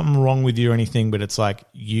like there's something wrong with you or anything, but it's like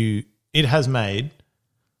it has made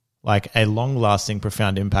like a long-lasting,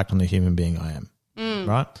 profound impact on the human being I am,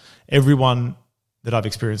 right? Everyone that I've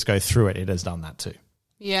experienced go through it has done that too,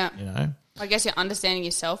 Yeah. I I guess you're understanding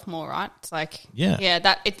yourself more, right? It's like, Yeah.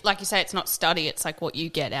 that it, like you say, it's not study. It's like what you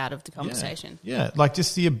get out of the conversation. Yeah, like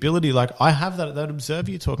just the ability, like I have that observer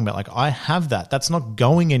you're talking about. Like I have that. That's not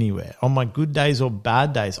going anywhere. On my good days or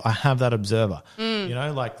bad days, I have that observer.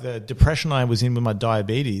 Like the depression I was in with my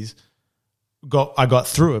diabetes, got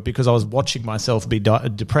through it because I was watching myself be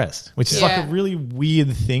depressed, which is like a really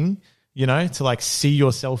weird thing, you know, to like see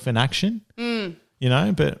yourself in action, you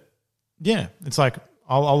know. But yeah, it's like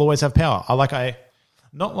I'll always have power. I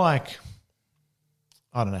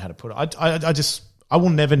don't know how to put it. I will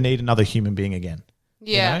never need another human being again.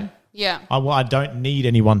 Yeah. You know? Yeah. I don't need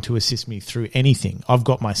anyone to assist me through anything. I've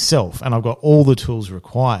got myself and I've got all the tools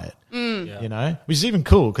required, you know, which is even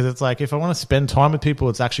cool because it's like if I want to spend time with people,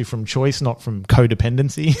 it's actually from choice, not from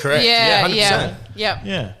codependency. Correct. Yeah. 100%. Yeah. Yep.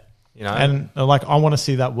 Yeah. You know, And like I want to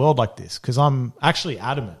see that world like this because I'm actually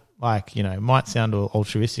adamant. Like, you know, it might sound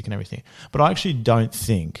altruistic and everything, but I actually don't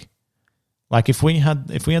think like if we had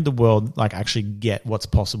the world like actually get what's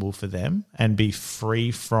possible for them and be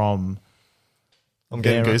free from I'm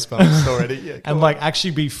getting goosebumps already. Yeah, and like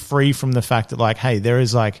actually be free from the fact that like, hey, there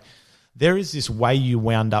is this way you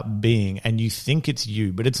wound up being and you think it's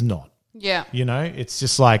you, but it's not. Yeah. You know, it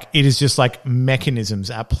is just like mechanisms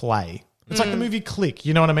at play. It's like the movie Click,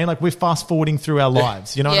 you know what I mean? Like we're fast forwarding through our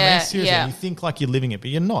lives, you know what I Yeah, mean? Seriously, yeah. you think like you're living it, but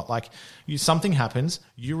you're not. Like something happens,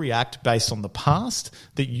 you react based on the past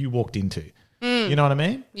that you walked into. You know what I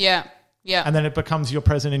mean? Yeah. Yeah. And then it becomes your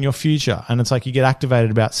present and your future. And it's like you get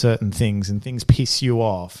activated about certain things and things piss you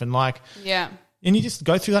off. And like, yeah. and you just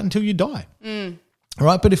go through that until you die.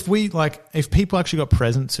 Right? But if people actually got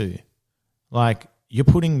present to, like you're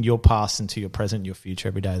putting your past into your present, your future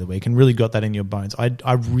every day of the week and really got that in your bones, I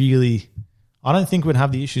don't think we'd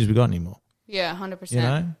have the issues we got anymore. Yeah, 100%. You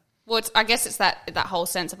know? Well, I guess it's that whole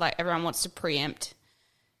sense of like everyone wants to preempt.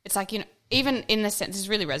 It's like, you know, even in the sense, this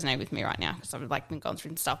really resonated with me right now because I've like been going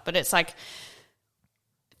through stuff, but it's like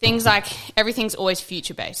things like everything's always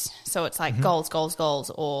future based. So it's like goals,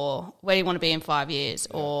 or where do you want to be in 5 years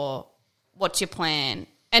or what's your plan?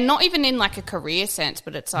 And not even in like a career sense,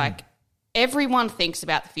 but it's like everyone thinks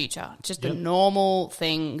about the future. Just a normal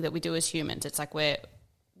thing that we do as humans. It's like we're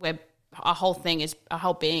our whole being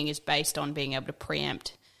is based on being able to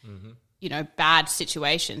preempt, you know, bad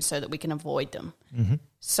situations so that we can avoid them.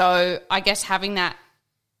 So I guess having that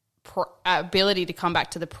ability to come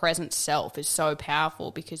back to the present self is so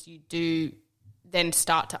powerful because you do then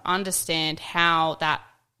start to understand how that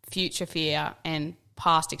future fear and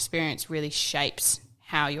past experience really shapes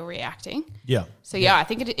how you're reacting. Yeah. So, yeah, I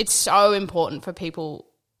think it's so important for people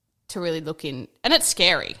to really look in, and it's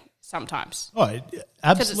scary sometimes. Oh, absolutely.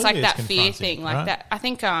 Because it's like that fear confronting, thing, like right? that. I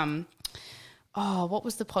think, what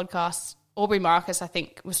was the podcast? Aubrey Marcus, I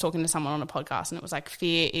think, was talking to someone on a podcast, and it was like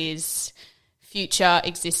fear is future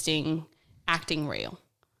existing, acting real.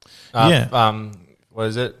 What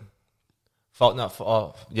is it? There's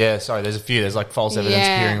a few. There's like false evidence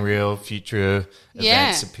appearing real, future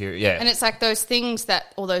events appear. Yeah. And it's like those things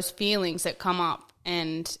or those feelings that come up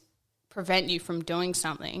and prevent you from doing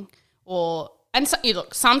something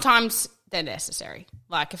sometimes they're necessary.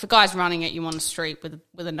 Like if a guy's running at you on the street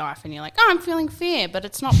with a knife and you're like, oh, I'm feeling fear, but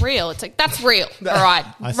it's not real. It's like, that's real. All right,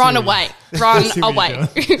 run away. Run away.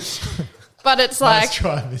 But it's like, Nice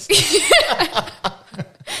try, mister.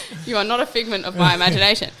 you are not a figment of my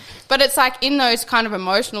imagination. But it's like in those kind of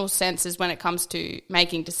emotional senses when it comes to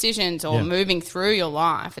making decisions or moving through your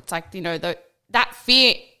life, it's like, you know, that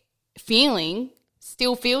fear feeling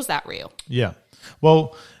still feels that real. Yeah.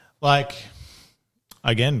 Well, like,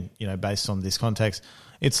 again, you know, based on this context,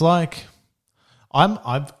 it's like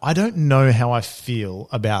I don't know how I feel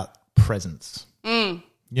about presence. You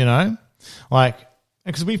know? Like,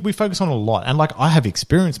 because we focus on it a lot. And, like, I have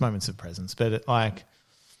experienced moments of presence, but, it, like...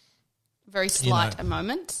 Very slight a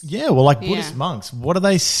moment. Yeah, well, like Buddhist monks, what do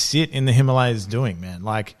they sit in the Himalayas doing, man?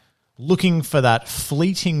 Like, looking for that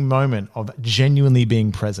fleeting moment of genuinely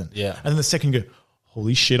being present. Yeah. And then the second you go,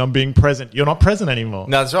 holy shit, I'm being present. You're not present anymore.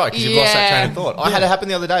 No, that's right, because you've lost that train of thought. I had it happen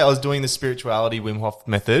the other day. I was doing the spirituality Wim Hof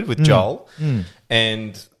method with Joel,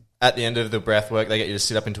 and at the end of the breath work, they get you to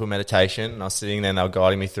sit up into a meditation, and I was sitting there and they were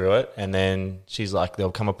guiding me through it, and then she's like,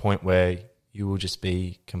 there'll come a point where you will just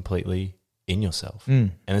be completely in yourself.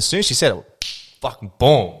 And as soon as she said it, fucking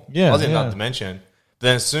boom. Yeah, I was in another dimension. But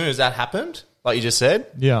then as soon as that happened, like you just said,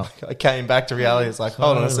 I came back to reality. It's like,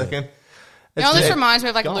 hold on a second. You know, this reminds me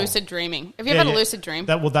of like lucid dreaming. Have you ever had a lucid dream?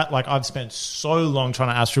 I've spent so long trying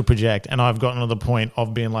to astral project, and I've gotten to the point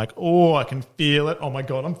of being like, oh, I can feel it. Oh my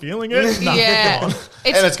God, I'm feeling it. No, yeah. it's gone.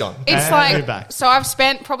 And it's gone. It's And like, we're back. so I've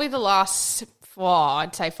spent probably the last,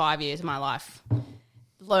 I'd say 5 years of my life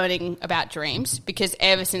learning about dreams, because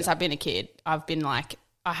ever since I've been a kid, I've been like,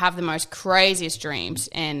 I have the most craziest dreams,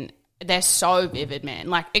 and they're so vivid, man.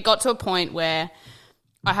 Like, it got to a point where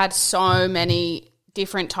I had so many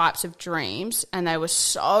different types of dreams, and they were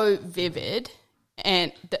so vivid,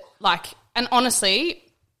 and and honestly,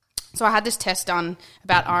 So I had this test done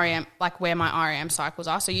about REM, like where my REM cycles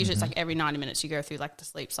are. So usually it's like every 90 minutes you go through like the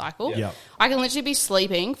sleep cycle. Yep. I can literally be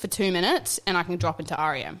sleeping for 2 minutes and I can drop into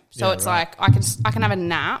REM. So Yeah, it's right. like I can have a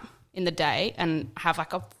nap in the day and have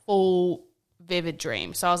like a full vivid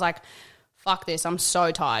dream. So I was like, fuck this, I'm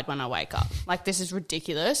so tired when I wake up. Like, this is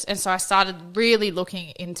ridiculous. And so I started really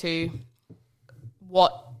looking into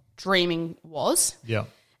what dreaming was. Yeah.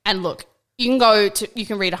 And look, you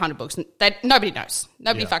can read 100 books. Nobody knows.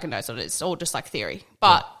 Nobody fucking knows what it is. It's all just like theory.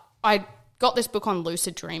 But I got this book on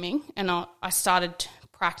lucid dreaming and I started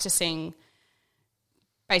practicing.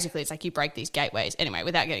 Basically, it's like you break these gateways. Anyway,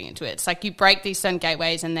 without getting into it, it's like you break these certain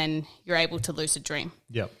gateways and then you're able to lucid dream.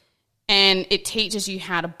 Yep. And it teaches you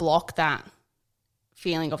how to block that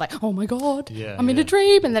feeling of like, oh my God, Yeah, I'm in a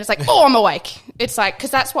dream. And then it's like, oh, I'm awake. It's like, because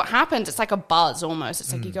that's what happens. It's like a buzz almost.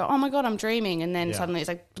 It's like you go, oh my God, I'm dreaming. And then suddenly it's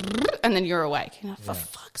like, and then you're awake. And for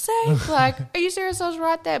fuck's sake, like, are you serious? I was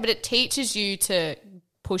right there. But it teaches you to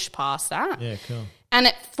push past that. Yeah, cool. And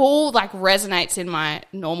it full like resonates in my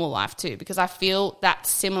normal life too, because I feel that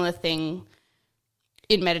similar thing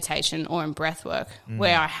in meditation or in breath work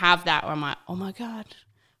where I have that where I'm like, oh my God,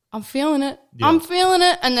 I'm feeling it. Yeah. I'm feeling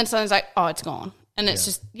it. And then someone's like, oh, it's gone. And it's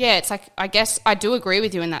just, it's like, I guess I do agree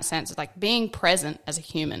with you in that sense. It's like being present as a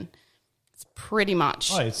human. It's pretty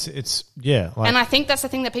much. Oh, it's yeah. Like, And I think that's the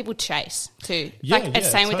thing that people chase too. Yeah, Like it's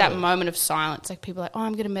yeah, same with that totally. moment of silence. Like people are like, oh,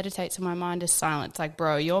 I'm going to meditate so my mind is silent. It's like,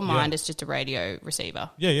 bro, your mind is just a radio receiver.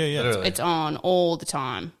 yeah. Literally. It's on all the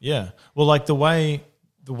time. Yeah. Well, like the way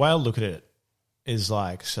I look at it is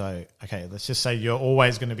like, so, okay, let's just say you're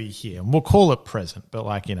always going to be here. And we'll call it present, but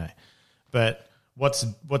like, but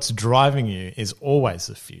what's driving you is always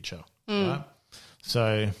the future, right?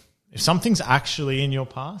 So if something's actually in your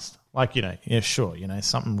past, like, sure,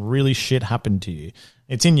 something really shit happened to you.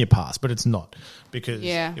 It's in your past, but it's not because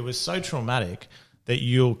it was so traumatic that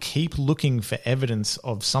you'll keep looking for evidence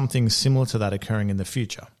of something similar to that occurring in the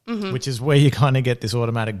future, which is where you kind of get this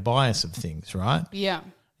automatic bias of things, right? Yeah.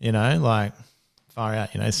 Like far out,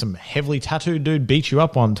 some heavily tattooed dude beat you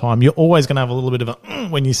up one time. You're always going to have a little bit of a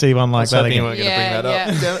when you see one like that Hoping you again. weren't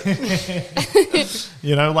going to bring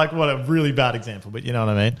that up. Like what a really bad example, but you know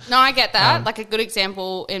what I mean? No, I get that. Like a good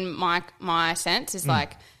example in my sense is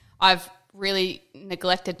like I've really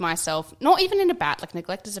neglected myself, not even in a bad, like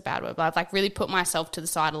neglect is a bad word, but I've like really put myself to the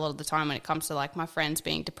side a lot of the time when it comes to like my friends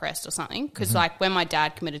being depressed or something. Because like when my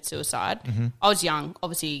dad committed suicide, I was young,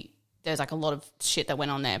 obviously there's like a lot of shit that went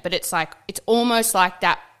on there, but it's like, it's almost like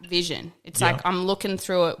that vision. It's like I'm looking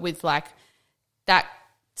through it with like that,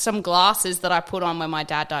 some glasses that I put on when my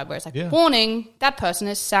dad died where it's like, warning, that person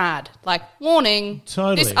is sad. Like, warning,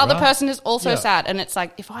 Totally, this other right? person is also Yeah. sad. And it's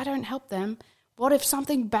like, if I don't help them, what if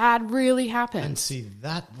something bad really And happens? see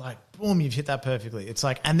that, like, boom, you've hit that perfectly. It's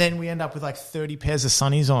like, and then we end up with like 30 pairs of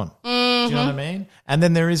sunnies on. Do you know what I mean? And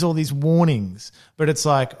then there is all these warnings, but it's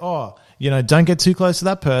like, oh, don't get too close to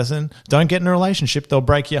that person. Don't get in a relationship. They'll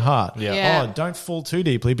break your heart. Yeah. Oh, don't fall too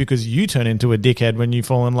deeply because you turn into a dickhead when you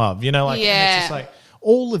fall in love. And it's just like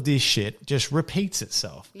all of this shit just repeats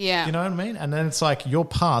itself. Yeah. You know what I mean? And then it's like your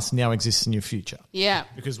past now exists in your future. Yeah.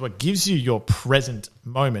 Because what gives you your present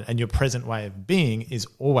moment and your present way of being is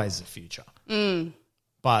always the future.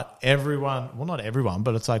 But everyone, well, not everyone,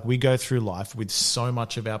 but it's like we go through life with so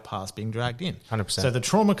much of our past being dragged in. 100%. So the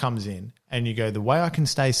trauma comes in and you go, the way I can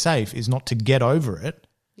stay safe is not to get over it.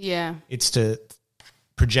 Yeah. It's to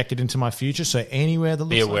project it into my future. So anywhere that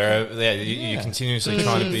looks Be aware like of you're continuously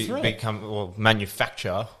trying to become or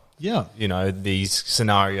manufacture these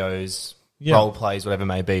scenarios, role plays, whatever it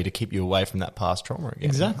may be, to keep you away from that past trauma again.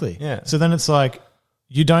 Exactly. Yeah. So then it's like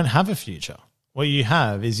you don't have a future. What you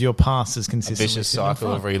have is your past is consistently Vicious sitting in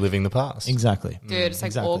cycle of front. reliving the past. Exactly. Dude, it's like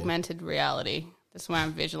Exactly. augmented reality. That's why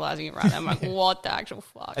I'm visualizing it right now. I'm like, what the actual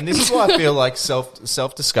fuck? And this is why I feel like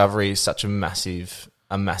self discovery is such a massive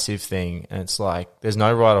thing, and it's like there's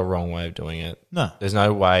no right or wrong way of doing it. No. There's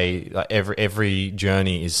no way. Like every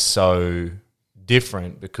journey is so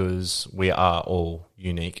different because we are all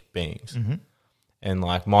unique beings. Mm-hmm. And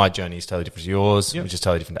like my journey is totally different to yours, Yep. which is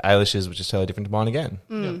totally different to Ailish's, which is totally different to mine again.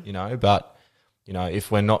 But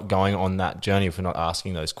if we're not going on that journey, if we're not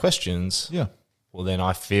asking those questions, Yeah. well, then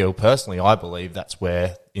I feel personally, I believe that's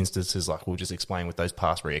where instances like we'll just explain with those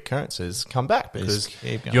past reoccurrences come back because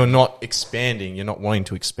keep going. you're not expanding, you're not wanting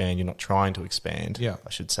to expand, you're not trying to expand, Yeah. I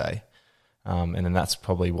should say. And then that's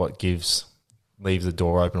probably what leaves the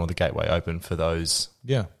door open or the gateway open for those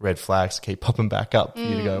Yeah. red flags to keep popping back up for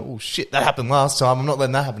you to go, oh shit, that happened last time, I'm not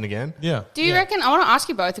letting that happen again. Yeah. Do you reckon? I want to ask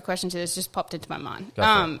you both a question too. This just popped into my mind. Go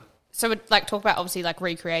for it. So we'd like talk about obviously like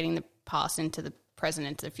recreating the past into the present,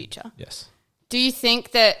 into the future. Yes. Do you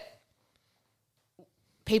think that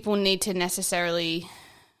people need to necessarily,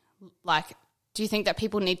 like, do you think that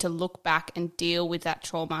people need to look back and deal with that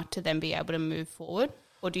trauma to then be able to move forward?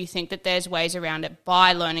 Or do you think that there's ways around it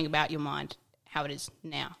by learning about your mind, how it is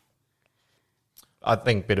now? I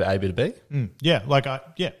think bit of A, bit of B. Yeah,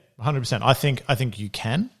 100%. I think you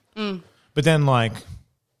can, but then like,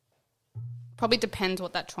 Probably depends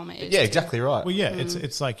what that trauma is. Yeah, too. exactly right. well, yeah,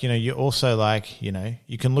 it's like, you also like,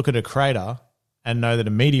 you can look at a crater and know that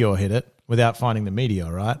a meteor hit it without finding the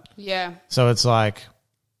meteor, right? Yeah. So it's like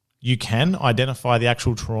you can identify the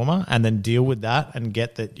actual trauma and then deal with that and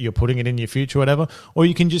get that you're putting it in your future, whatever, or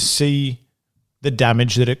you can just see the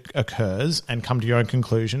damage that it occurs and come to your own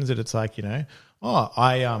conclusions that it's like,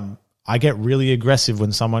 I get really aggressive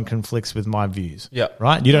when someone conflicts with my views. Yeah.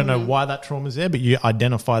 Right? You don't know why that trauma's there, but you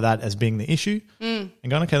identify that as being the issue and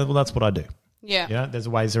going, okay, well, that's what I do. Yeah. There's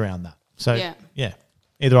ways around that. So, Yeah.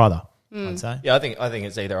 either either, I'd say. Yeah, I think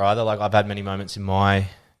it's either either. Like I've had many moments in my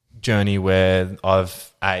journey where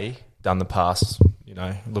I've done the past,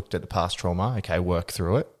 looked at the past trauma, okay, work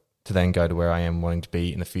through it to then go to where I am wanting to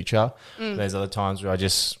be in the future. There's other times where I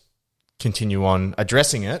just continue on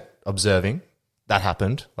addressing it, observing that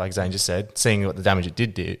happened, like Zane just said, seeing what the damage it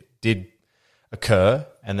did occur,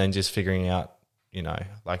 and then just figuring out,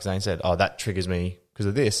 like Zane said, oh, that triggers me because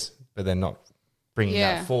of this, but then not bringing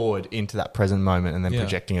that forward into that present moment and then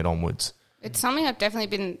projecting it onwards. It's something I've definitely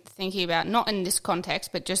been thinking about, not in this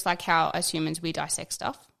context, but just like how as humans we dissect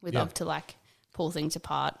stuff. We love to like pull things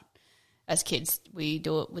apart. As kids, we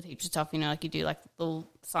do it with heaps of stuff, like you do like little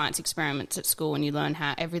science experiments at school and you learn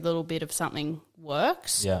how every little bit of something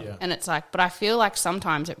works. Yeah. And it's like, but I feel like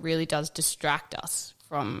sometimes it really does distract us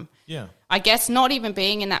from, Yeah. I guess, not even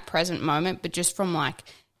being in that present moment, but just from like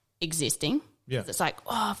existing. Yeah. It's like,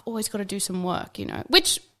 oh, I've always got to do some work,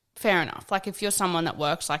 which fair enough. Like if you're someone that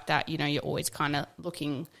works like that, you're always kind of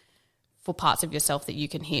looking for parts of yourself that you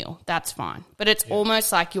can heal. That's fine. But it's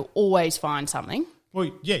almost like you'll always find something. Well,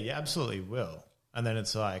 yeah, you absolutely will. And then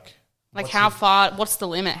it's like what's the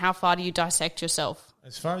limit? How far do you dissect yourself?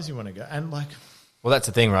 as far as you want to go. And like, Well, that's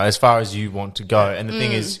the thing, right? As far as you want to go. And the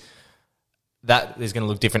thing is, that is going to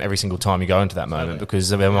look different every single time you go into that moment because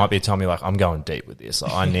there might be a time you're like, I'm going deep with this.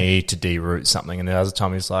 Like, I need to de-root something. And the other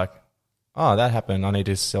time it's like, oh, that happened. I need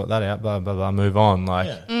to sort that out, blah, blah, blah, move on. Like,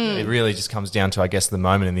 it really just comes down to, I guess, the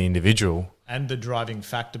moment and the individual. and the driving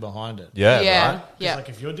factor behind it. Yeah, Yeah. right? 'Cause, like,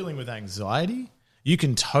 if you're dealing with anxiety, you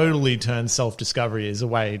can totally turn self-discovery as a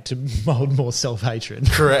way to mold more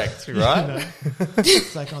self-hatred. Correct, right?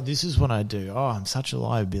 It's like, oh, this is what I do. Oh, I'm such a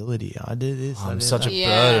liability. I do this. I I'm do such a that. Yeah.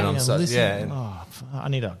 burden. I'm Yeah, such, listen, yeah. oh, I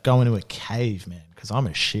need to go into a cave, man, because I'm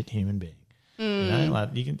a shit human being. Like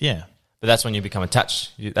you can, But that's when you become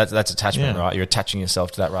attached. That's attachment, Yeah. right? You're attaching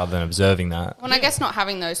yourself to that rather than observing that. Well, and I guess not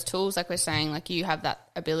having those tools, like we're saying, like you have that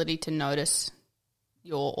ability to notice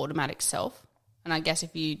your automatic self. And I guess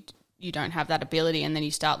if you don't have that ability and then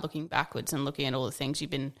you start looking backwards and looking at all the things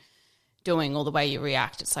you've been doing, all the way you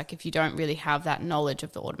react, it's like if you don't really have that knowledge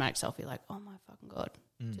of the automatic self, you're like, oh my fucking God,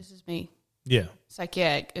 this is me. yeah, It's like,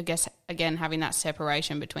 yeah, I guess, again, having that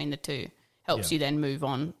separation between the two helps you then move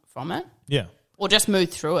on from it. yeah. Or just move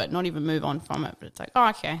through it, not even move on from it. But it's like, oh,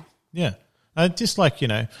 okay. Yeah. Just like,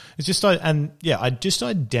 it's just, just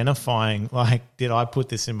identifying, like, did I put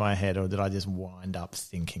this in my head or did I just wind up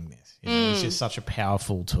thinking this? It's just such a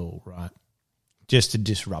powerful tool, right? Just to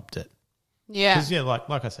disrupt it. Yeah. Because,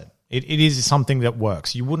 like I said, it is something that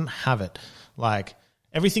works. You wouldn't have it. Like,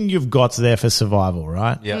 everything you've got's there for survival,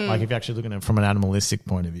 right? Yeah. Like, if you're actually looking at it from an animalistic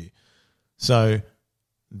point of view. So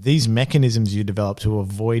these mechanisms you develop to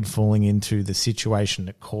avoid falling into the situation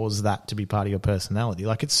that caused that to be part of your personality,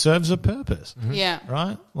 like, it serves a purpose, Yeah.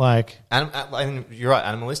 right? Like, And you're right,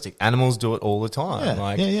 animalistic. Animals do it all the time.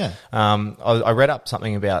 Yeah, yeah. I read up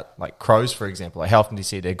something about like crows, for example. Like, how often do you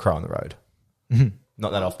see a dead crow on the road?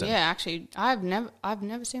 Not that often. Yeah, actually, I've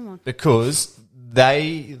never seen one. Because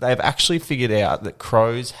they've actually figured out that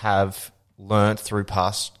crows have learnt through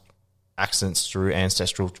past accidents, through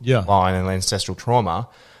ancestral line and ancestral trauma,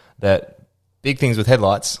 that big things with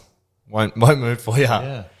headlights won't move for you.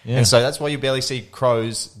 Yeah. And so that's why you barely see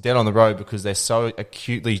crows dead on the road, because they're so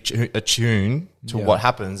acutely attuned to what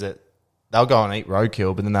happens that they'll go and eat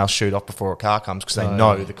roadkill, but then they'll shoot off before a car comes because they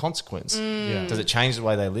know the consequence. Does it change the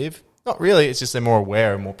way they live? Not really. It's just they're more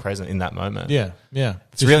aware and more present in that moment. Yeah, yeah.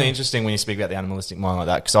 It's really interesting when you speak about the animalistic mind like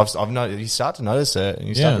that, because I've noticed, you start to notice it and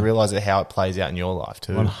you start to realize how it plays out in your life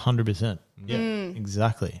too. 100%. Yeah,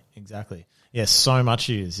 exactly. Yeah, so much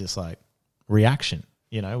is just like reaction,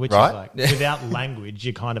 which Right? is like, without language,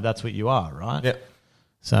 you kind of, that's what you are, right? Yeah.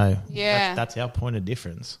 So Yeah. that's our point of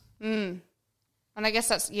difference. And I guess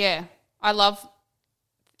that's, I love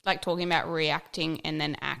like talking about reacting and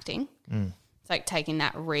then acting. It's like taking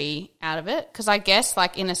that out of it. Because I guess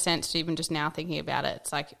like in a sense, even just now thinking about it,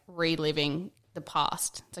 it's like reliving the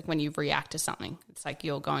past. It's like when you react to something, it's like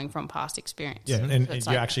you're going from past experience. Yeah, and So it's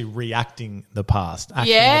you're like, actually reacting the past.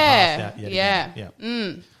 Acting Yeah, the past out yet yeah.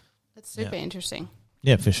 again. that's super interesting.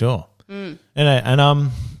 Yeah, for sure. I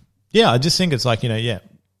just think it's like,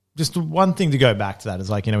 just one thing to go back to that is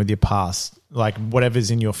like, with your past, like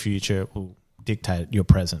whatever's in your future will dictate your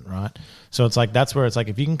present, right? So it's like, that's where it's like,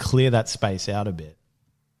 if you can clear that space out a bit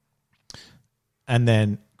and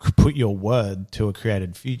then put your word to a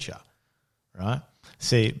created future, right?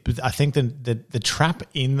 See, but I think the trap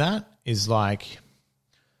in that is like,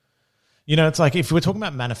 it's like if we're talking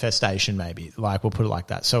about manifestation, maybe, like we'll put it like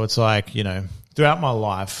that. So it's like, throughout my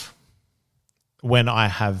life, when I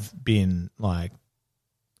have been like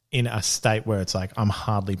in a state where it's like I'm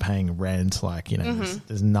hardly paying rent, like,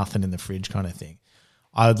 there's nothing in the fridge kind of thing,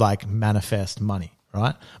 I would like manifest money,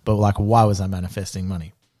 right? But like, why was I manifesting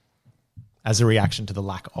money? As a reaction to the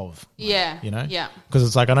lack of money, Yeah. Because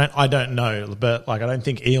it's like, I don't know, but like, I don't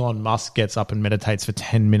think Elon Musk gets up and meditates for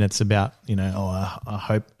 10 minutes about, I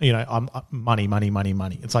hope, I'm money.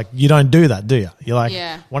 It's like, you don't do that, do you? You're like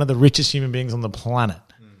one of the richest human beings on the planet,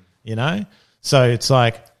 So it's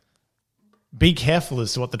like, be careful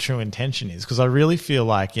as to what the true intention is. Because I really feel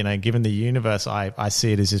like, given the universe, I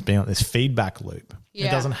see it as just being like this feedback loop. Yeah.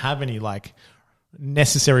 It doesn't have any like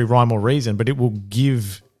necessary rhyme or reason, but it will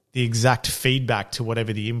give the exact feedback to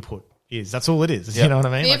whatever the input is. That's all it is. You know what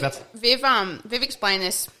I mean? Viv explained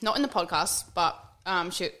this, not in the podcast, but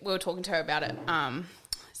we were talking to her about it.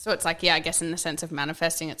 So it's like, I guess in the sense of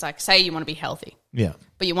manifesting, it's like, say you want to be healthy. Yeah.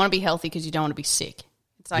 But you want to be healthy because you don't want to be sick.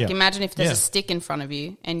 It's like, imagine if there's a stick in front of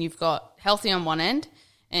you and you've got healthy on one end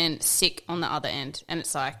and sick on the other end. And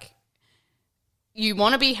it's like, you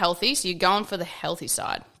want to be healthy, so you're going for the healthy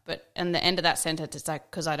side. But in the end of that sentence, it's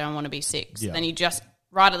like, because I don't want to be sick. So then you just,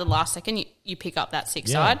 right at the last second, you pick up that sick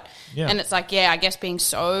side. Yeah. And it's like, I guess being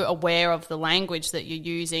so aware of the language that you're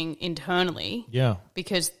using internally. Yeah.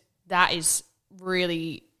 Because that is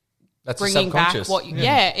really That's bringing back subconscious. what you,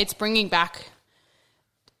 it's bringing back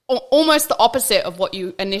almost the opposite of what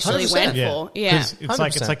you initially 100%. went Yeah. for. Yeah. 'Cause it's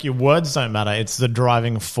 100%. like your words don't matter. It's the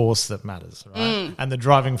driving force that matters, right? And the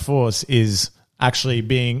driving force is actually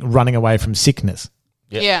running away from sickness,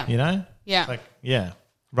 Yeah. Yeah. Yeah. Like,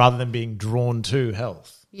 rather than being drawn to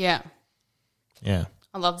health. Yeah. Yeah.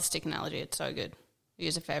 I love the stick analogy. It's so good. I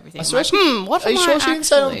use it for everything. I I'm swear like, what Are you am sure I she didn't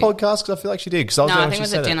say it on the actually- podcast? Because I feel like she did. Because I was No, there I when think it she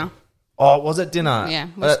was said at dinner. Oh, was it dinner? Yeah,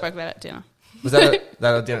 we spoke about it at dinner. Was that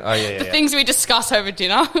at dinner? Oh, yeah. Things we discuss over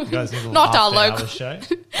dinner. You guys need a little Not our after-hours local, show.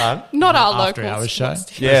 not our After local. hours show.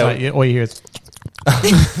 Yeah. It's like, all you hear is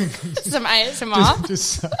Some ASMR.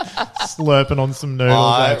 just slurping on some noodles.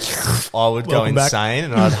 I would go Welcome back. insane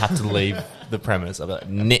and I'd have to leave the premise. I'd be like,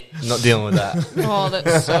 not dealing with that. Oh,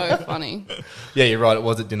 that's so funny. Yeah, you're right. It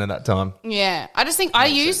was at dinner that time. Yeah, I just think I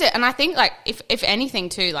use it, and I think like if anything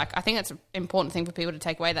too, like I think that's an important thing for people to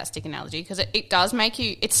take away, that stick analogy, because it does make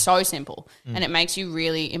you. It's so simple, and it makes you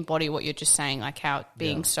really embody what you're just saying, like how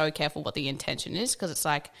being so careful what the intention is, because it's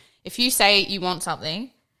like if you say you want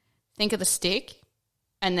something, think of the stick,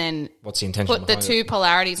 and then What's the intention put the behind two it?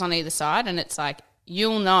 polarities on either side, and it's like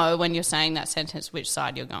you'll know when you're saying that sentence which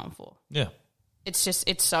side you're going for. Yeah.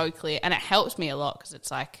 It's so clear, and it helps me a lot because it's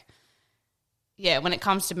like, when it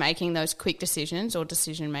comes to making those quick decisions or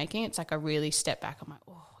decision making, it's like I really step back. I'm like,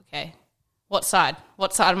 oh, okay, what side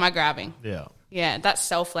am I grabbing? Yeah. Yeah, that's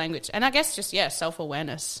self language, and I guess just self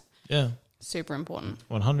awareness, Yeah. super important.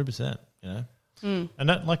 100%. And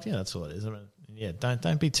that, that's all it is. I mean,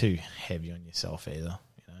 don't be too heavy on yourself either.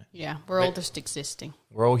 Yeah, we're all just existing.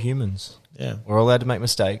 We're all humans. Yeah. We're all allowed to make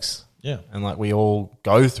mistakes. Yeah. And like we all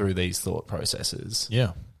go through these thought processes.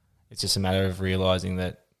 Yeah. It's just a matter of realizing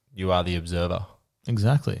that you are the observer,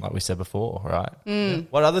 Exactly. like we said before, right?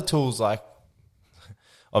 What other tools, like,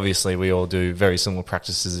 obviously we all do very similar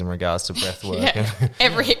practices in regards to breath work Yeah, and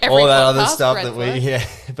every all that other podcast, stuff breath that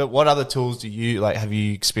work. But what other tools do you, like, have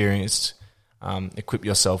you experienced, equip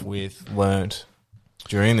yourself with, learnt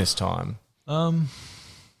during this time? Because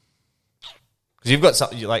you've got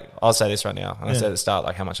something, like, I'll say this right now, and I said at the start,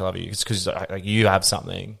 like, how much I love you. It's because like, you have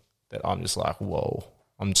something that I'm just like, whoa,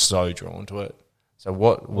 I'm so drawn to it. So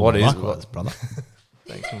what is Likewise, what, brother.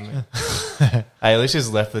 Thanks, man. Hey,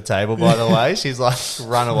 Alicia's left the table, by the way. She's like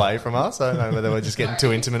run away from us. I don't know whether we're just getting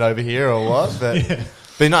too intimate over here or what,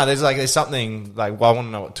 but no, there's something like, well, I want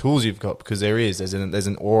to know what tools you've got, because there's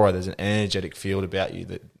an aura, there's an energetic field about you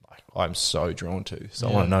that like, I'm so drawn to. So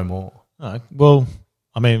I want to know more. Well,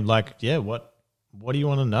 I mean, what what do you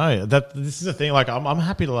want to know? This is the thing. Like, I'm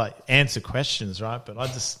happy to like answer questions, right? But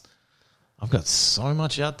I've got so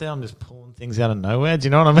much out there. I'm just pulling things out of nowhere. Do you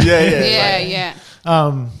know what I mean?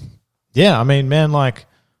 Yeah. Yeah, I mean, man, like,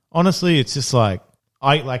 honestly, it's just like,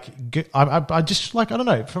 I just like, I don't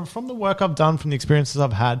know, from the work I've done, from the experiences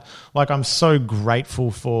I've had, like, I'm so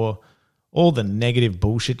grateful for all the negative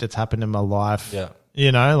bullshit that's happened in my life. Yeah.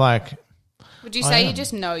 You know, like, Would you say you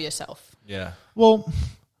just know yourself? Yeah. well,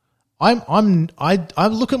 I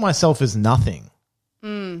look at myself as nothing.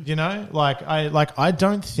 You know, I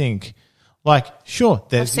don't think, like, sure,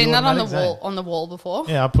 there's I've seen that on the automatic wall on the wall before.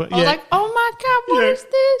 Yeah, I was like, oh my god, what is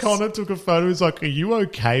this? Connor took a photo. He's like, "Are you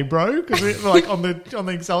okay, bro?" Because like on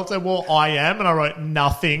the Excel table, I am, and I wrote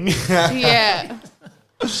nothing. Yeah.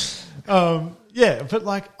 Yeah, but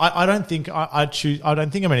like, I don't think I choose. I don't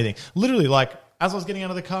think I'm anything. Literally, like, as I was getting out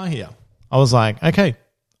of the car here, I was like, okay,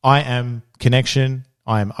 I am connection.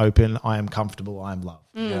 I am open. I am comfortable. I am love.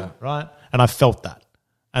 Yeah. Right, and I felt that,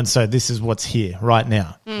 and so this is what's here right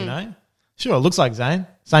now. You know. Sure, it looks like Zane.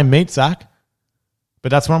 Same meat, Zach. But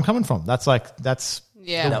that's where I'm coming from. That's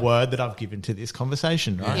Yeah. the word that I've given to this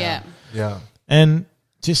conversation, right? Yeah. Yeah. And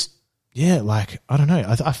just, yeah, like, I don't know.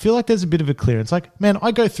 I feel like there's a bit of a clearance. Like, man,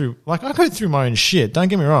 I go through my own shit. Don't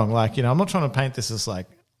get me wrong. Like, you know, I'm not trying to paint this as like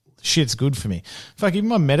shit's good for me. Fuck, even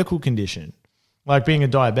my medical condition, like being a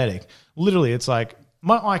diabetic, literally it's like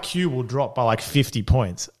my IQ will drop by like 50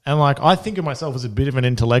 points. And like, I think of myself as a bit of an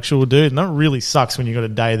intellectual dude. And that really sucks when you got a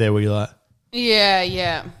day there where you're like,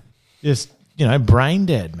 Yeah. just, you know, brain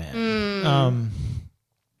dead, man.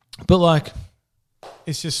 But like,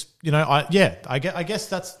 it's just, you know, I guess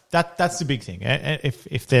that's the big thing.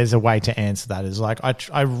 If there's a way to answer that, is like,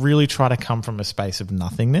 I really try to come from a space of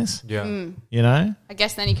nothingness. Yeah. You know. I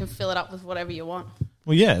guess then you can fill it up with whatever you want.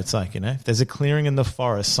 Well, yeah, it's like, you know, if there's a clearing in the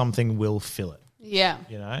forest, something will fill it. Yeah.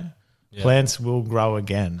 You know, plants will grow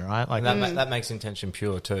again, right? Like That makes intention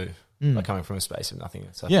pure too. By coming from a space of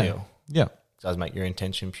nothingness, I feel. Yeah. Does make your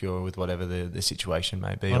intention pure with whatever the situation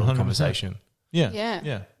may be or 100%. the conversation. Yeah.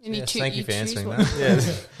 Yeah. And Yes, you thank you for choose answering one. that.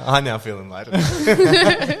 Yeah, I now feel enlightened.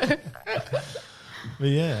 But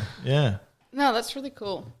yeah. No, that's really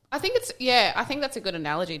cool. I think that's a good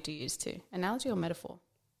analogy to use too. Analogy or metaphor?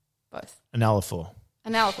 Both. Analophore.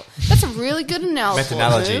 Analogy. That's a really good analogy.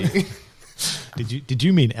 Metanalogy. Did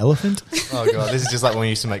you mean elephant? Oh god, this is just like when we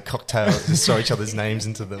used to make cocktails, just throw each other's names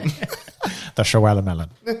into them. The Shawala melon.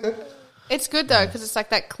 It's good though, because it's like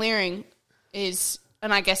that clearing is,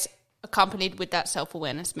 and I guess accompanied with that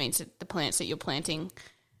self-awareness means that the plants that you're planting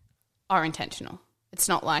are intentional. It's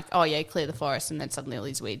not like, oh yeah, clear the forest and then suddenly all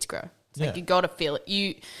these weeds grow. It's like you got to feel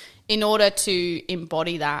it. In order to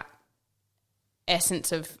embody that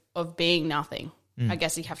essence of being nothing, I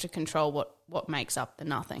guess you have to control what makes up the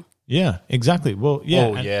nothing. Yeah, exactly. Well, yeah.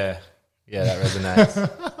 Oh yeah. Yeah, that resonates.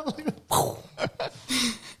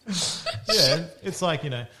 Yeah, it's like, you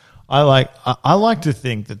know, I like to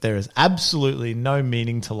think that there is absolutely no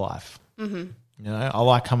meaning to life. Mm-hmm. You know, I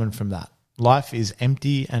like coming from that. Life is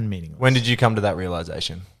empty and meaningless. When did you come to that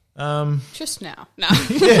realization? Just now. No.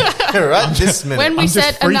 Right, this minute. When we I'm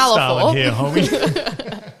said just freestyling analophore. here,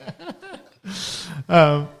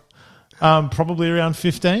 homie. Probably around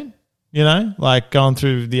 15. You know, like going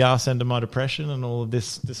through the arse end of my depression and all of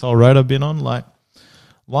this whole road I've been on. Like,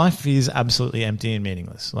 life is absolutely empty and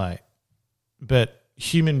meaningless. Like, but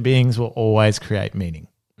human beings will always create meaning.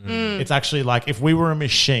 It's actually like, if we were a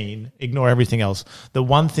machine, ignore everything else, the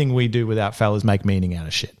one thing we do without fail is make meaning out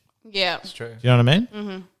of shit. Yeah. It's true. Do you know what I mean?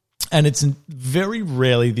 Mm-hmm. And it's very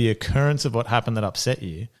rarely the occurrence of what happened that upset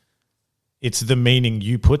you. It's the meaning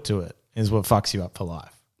you put to it is what fucks you up for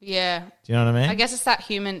life. Yeah. Do you know what I mean? I guess it's that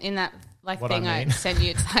human in that like What thing I I mean. sent you.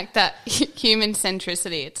 It's like that human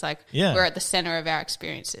centricity. It's like Yeah. we're at the center of our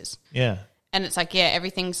experiences. Yeah. And it's like, yeah,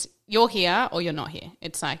 everything's, you're here or you're not here.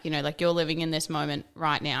 It's like, you know, like you're living in this moment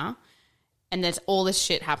right now and there's all this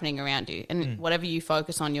shit happening around you. And whatever you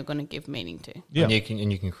focus on, you're going to give meaning to. Yeah. And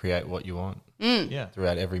you can create what you want Yeah.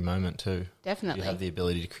 throughout every moment too. Definitely. You have the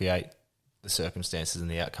ability to create the circumstances and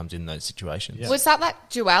the outcomes in those situations. Yeah. Well, it's that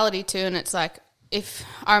duality too. And it's like, if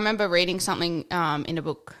I remember reading something in a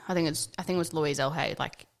book, I think it was Louise L. Hay,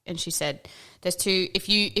 like, and she said, there's two, if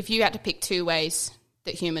you had to pick two ways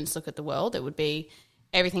that humans look at the world, it would be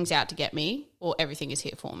everything's out to get me or everything is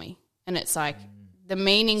here for me. And it's like the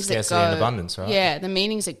meanings Scarcity that go, and abundance, right? Yeah, the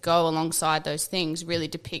meanings that go alongside those things really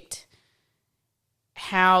depict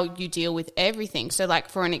how you deal with everything. So like,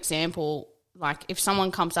 for an example, like if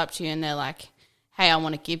someone comes up to you and they're like, hey, I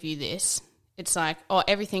want to give you this, it's like, oh,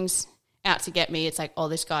 everything's out to get me. It's like, oh,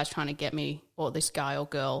 this guy's trying to get me, or this guy or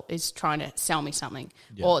girl is trying to sell me something.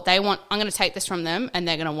 Or I'm going to take this from them and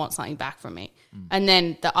they're going to want something back from me. And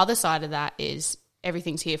then the other side of that is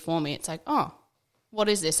everything's here for me. It's like, oh, what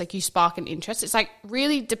is this? Like you spark an interest. It's like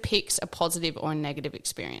really depicts a positive or a negative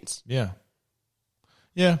experience. Yeah.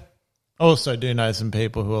 Yeah. Also do know some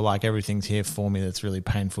people who are like, everything's here for me. That's really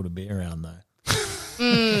painful to be around though.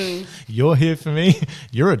 You're here for me.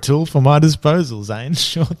 You're a tool for my disposal, Zane.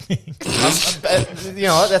 Sure thing. You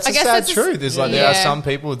know, that's a guess sad that's a- truth. There's like there are Yeah. some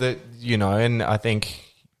people that, you know, and I think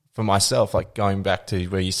for myself, like going back to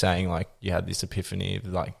where you're saying like you had this epiphany of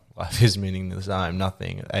like life is meaningless, I am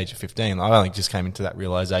nothing at the age of 15. I only just came into that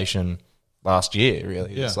realization last year,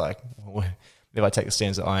 really. Yeah. It's like, well, if I take the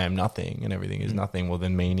stance that I am nothing and everything is nothing, well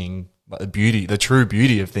then meaning like the beauty, the true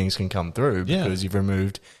beauty of things can come through Yeah. because you've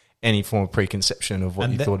removed any form of preconception of what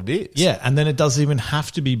And you that- thought it is. Yeah, and then it doesn't even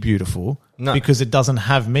have to be beautiful No. because it doesn't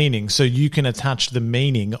have meaning. So you can attach the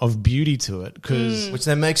meaning of beauty to it because Which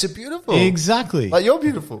then makes it beautiful. exactly Like you're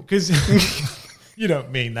beautiful. because you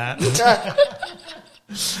don't mean that.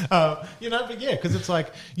 You know, but yeah, because it's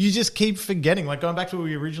like you just keep forgetting. Like going back to where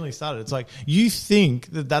we originally started, it's like you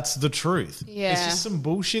think that that's the truth. Yeah. It's just some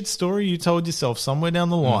bullshit story you told yourself somewhere down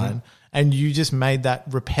the line, and you just made that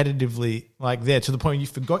repetitively, like there to the point you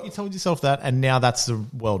forgot you told yourself that, and now that's the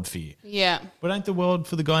world for you. Yeah. But ain't the world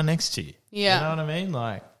for the guy next to you? Yeah. You know what I mean?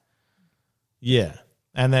 Like, yeah.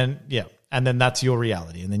 And then that's your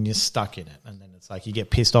reality. And then you're stuck in it. And then it's like you get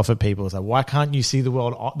pissed off at people. It's like, why can't you see the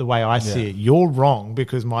world the way I see it? You're wrong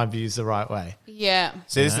because my view's the right way. Yeah.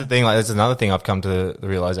 See, this is the thing. Like, there's another thing I've come to the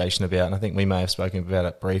realization about, and I think we may have spoken about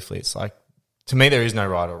it briefly. It's like, to me, there is no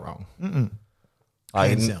right or wrong.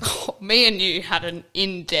 Hands down. Me and you had an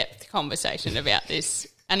in-depth conversation about this,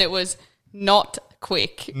 and it was not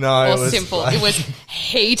quick No, or it was simple. like- It was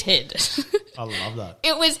heated. I love that.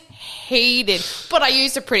 It was heated, but I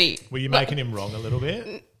used a pretty. Were you making him wrong a little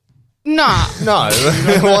bit? Nah. No,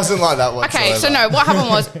 it wasn't like that whatsoever. Okay, so no, what happened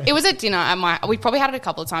was it was at dinner at my. We probably had it a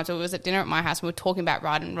couple of times. But it was at dinner at my house. And we were talking about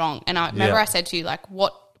right and wrong, and I remember Yeah. I said to you like,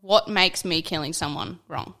 "What makes me killing someone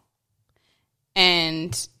wrong?"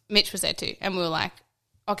 And Mitch was there too, and we were like,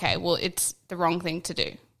 "Okay, well, it's the wrong thing to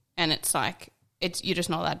do," and it's like you're just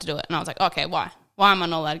not allowed to do it. And I was like, "Okay, why? Why am I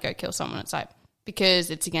not allowed to go kill someone?" It's like because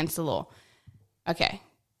it's against the law. Okay,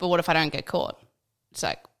 but what if I don't get caught? It's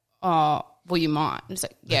like, oh, well, you might. It's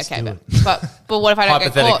like, yeah, okay, but what if I don't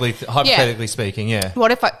get caught? hypothetically speaking, yeah.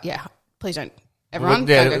 What if please don't. Everyone,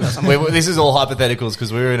 Yeah, don't go kill someone. this is all hypotheticals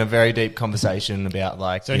because we were in a very deep conversation about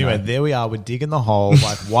like. So anyway, there we are. We're digging the hole.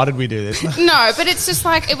 Like, why did we do this? No, but it's just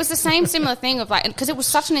like, it was the same similar thing of like, because it was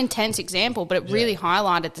such an intense example, but it really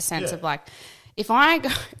highlighted the sense of like, if I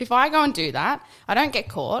go and do that, I don't get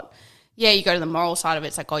caught. Yeah, you go to the moral side of it.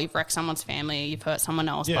 It's like, oh, you've wrecked someone's family, you've hurt someone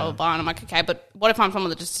else, Yeah. blah, blah, blah. And I'm like, okay, but what if I'm someone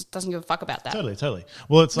that just doesn't give a fuck about that? Totally.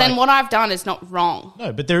 Well, it's Then like, what I've done is not wrong.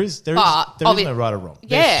 no, but there is But no right or wrong.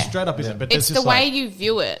 There Yeah. straight up isn't. But It's there's the just way like, you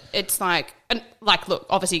view it. It's like, and like, look,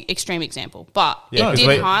 obviously extreme example, but Yeah, it 'cause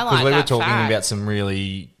did highlight we that were talking fact. about some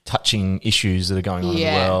really touching issues that are going on in the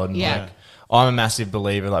Yeah, world. And yeah. like, I'm a massive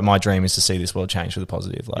believer. Like my dream is to see this world change for the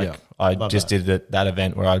positive. Like Yeah, I love just that. did that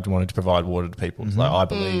event where I wanted to provide water to people. Like I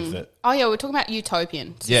believe that. Oh yeah, we're talking about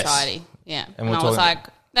utopian Yes. society. Yeah, And and we're I was talking- like,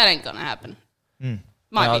 that ain't gonna happen. Might And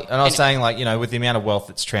be. I was Anyway. saying, like, you know, with the amount of wealth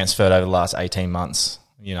that's transferred over the last 18 months,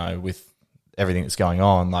 you know, with everything that's going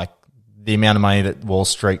on, like the amount of money that Wall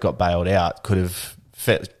Street got bailed out could have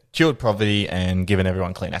cured poverty and given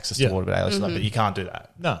everyone clean access to Yeah. water. But you can't do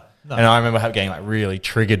that. no. And I remember getting like really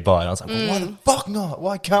triggered by it. I was like, well, why the fuck not?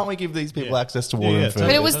 Why can't we give these people access to water Yeah, and food?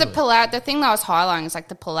 But it was the thing that I was highlighting is like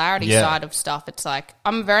the polarity Yeah. side of stuff. It's like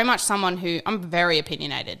I'm very much someone who I'm very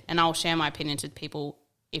opinionated, and I'll share my opinions with people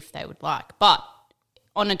if they would like. But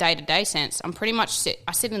on a day-to-day sense, I'm pretty much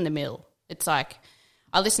I sit in the middle. It's like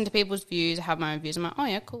I listen to people's views, I have my own views. I'm like, oh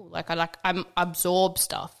yeah, cool. Like I absorb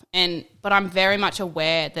stuff, but I'm very much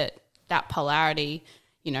aware that polarity,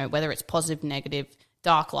 you know, whether it's positive, negative,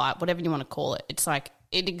 dark light, whatever you want to call it, it's like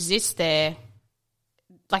it exists there.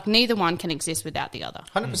 Like neither one can exist without the other.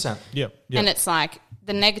 100%. Yep. And it's like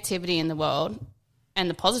the negativity in the world and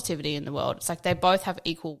the positivity in the world, it's like they both have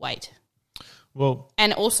equal weight. Well,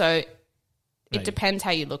 And also, No, it depends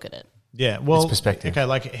how you look at it. yeah. Well, perspective. Okay,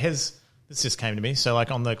 like this just came to me. So, like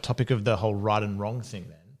on the topic of the whole right and wrong thing,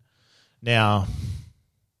 then now,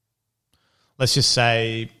 let's just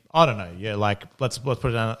say I don't know. Yeah, like let's put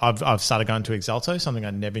it down. I've started going to Exalto. Something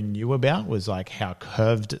I never knew about was like how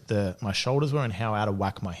curved my shoulders were and how out of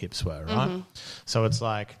whack my hips were. Right. So it's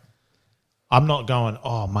like I'm not going.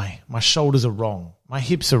 Oh my shoulders are wrong. My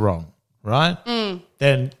hips are wrong. Right.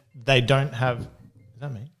 Then they don't have. Is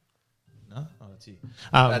that me? to you.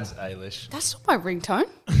 That's Ailish. That's not my ringtone.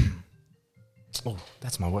 Oh,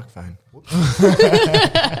 that's my work phone.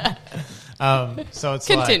 So it's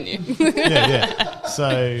Continue. like, yeah.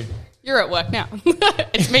 So You're at work now.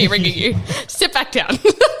 It's me ringing you. Sit back down.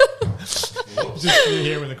 just you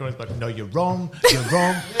hear in the comments like, no, you're wrong. You're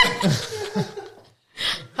wrong.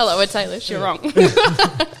 Hello, it's Ailish. You're wrong.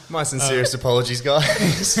 My sincerest apologies,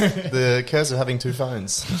 guys. The curse of having two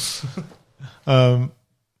phones.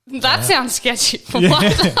 That sounds sketchy.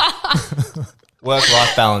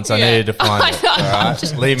 Work-life balance. I Yeah. needed to find I it. know, All right, I'm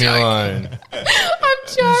just leave me alone. I'm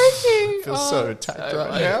joking. Feel so attacked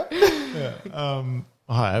right now.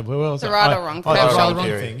 Hi, where was The I? right or wrong Oh, the right or threshold. wrong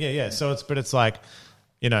Period. thing. Yeah. So it's like,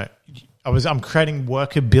 you know, I'm creating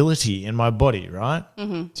workability in my body, right?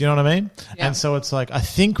 Mm-hmm. Do you know what I mean? Yeah. And so it's like, I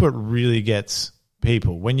think what really gets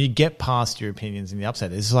people when you get past your opinions in the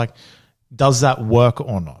upset is like, does that work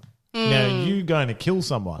or not? Now, you going to kill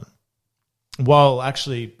someone, while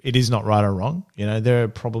actually it is not right or wrong, you know, there are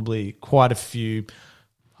probably quite a few,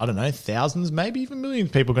 I don't know, thousands, maybe even millions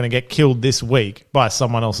of people going to get killed this week by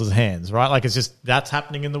someone else's hands, right? Like it's just, that's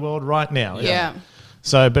happening in the world right now. Yeah.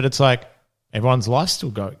 So, but it's like everyone's life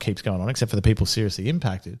still keeps going on except for the people seriously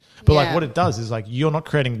impacted. But like Yeah. what it does is like you're not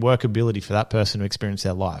creating workability for that person to experience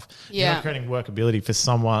their life. You're Yeah. not creating workability for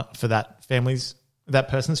someone, for that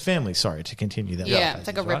person's family, to continue their Yeah, life it's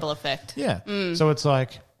like a phases, right? ripple effect. Yeah. So it's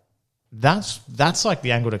like that's like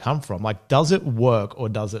the angle to come from. Like, does it work or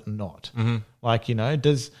does it not? Mm-hmm. Like, you know,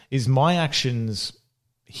 is my actions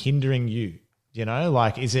hindering you? You know,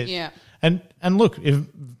 like is it? Yeah. And look, it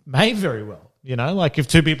may very well. You know, like if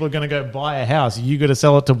two people are going to go buy a house, you got to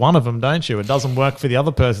sell it to one of them, don't you? It doesn't work for the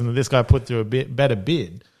other person that this guy put through a bit better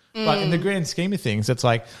bid. But in the grand scheme of things, it's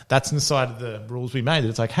like that's inside of the rules we made.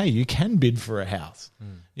 It's like, hey, you can bid for a house,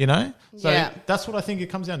 you know? So Yeah. that's what I think it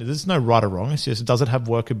comes down to. There's no right or wrong. It's just, does it have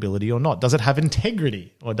workability or not? Does it have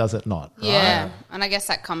integrity or does it not? Right? Yeah. And I guess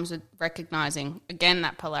that comes with recognizing, again,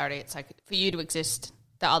 that polarity. It's like for you to exist,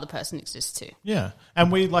 the other person exists too. Yeah.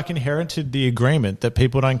 And we like inherited the agreement that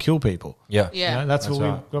people don't kill people. Yeah. Yeah. You know, that's what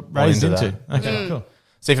right. we got Bought raised into into. Okay, cool.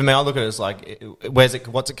 See, for me, I look at it as like,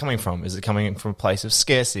 what's it coming from? Is it coming from a place of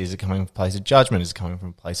scarcity? Is it coming from a place of judgment? Is it coming from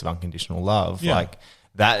a place of unconditional love? Yeah. Like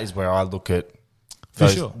that is where I look at For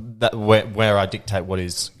sure. that where I dictate what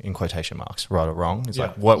is in quotation marks right or wrong. It's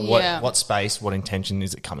Yeah. like Yeah. what space, what intention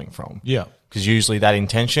is it coming from? Yeah. Because usually that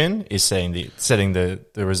intention is setting the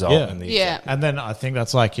result. Yeah. And the Yeah. And then I think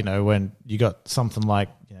that's like, you know, when you got something like,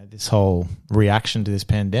 you know, this whole reaction to this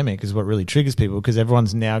pandemic is what really triggers people because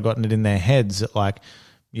everyone's now gotten it in their heads that like,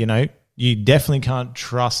 you know, you definitely can't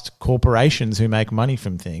trust corporations who make money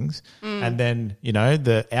from things. And then, you know,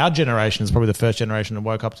 our generation is probably the first generation that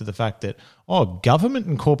woke up to the fact that, government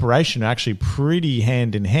and corporation are actually pretty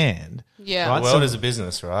hand in hand. Yeah. The Right? world So- is a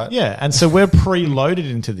business, right? Yeah, and so we're preloaded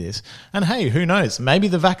into this. And hey, who knows? Maybe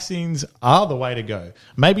the vaccines are the way to go.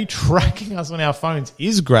 Maybe tracking us on our phones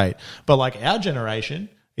is great, but like our generation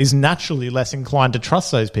is naturally less inclined to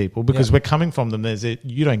trust those people because we're coming from them.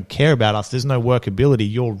 You don't care about us. There's no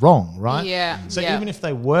workability. You're wrong, right? Yeah, So yeah. even if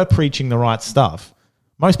they were preaching the right stuff,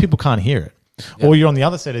 most people can't hear it. Or you're on the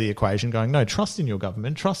other side of the equation going, no, trust in your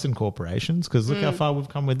government, trust in corporations because look how far we've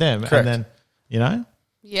come with them. Correct. And then, you know,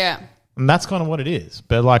 Yeah. and that's kind of what it is.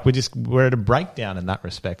 But like we're at a breakdown in that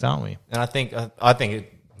respect, aren't we? And I think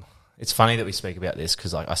it's funny that we speak about this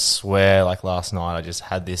because like I swear like last night I just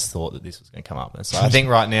had this thought that this was going to come up. And so I think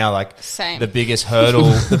right now like Same. the biggest hurdle,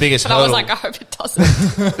 And I was like, I hope it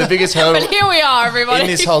doesn't. the biggest hurdle But here we are, everybody. in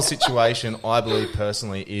this whole situation, I believe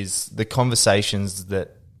personally, is the conversations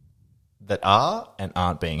that are and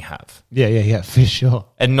aren't being have. Yeah, for sure.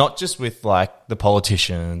 And not just with like the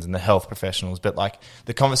politicians and the health professionals, but like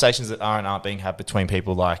the conversations that are and aren't being had between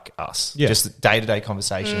people like us. Yeah. Just day-to-day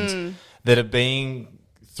conversations that are being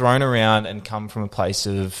thrown around and come from a place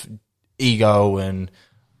of ego and,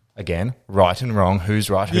 again, right and wrong, who's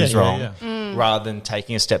right, who's Yeah, wrong, yeah. rather than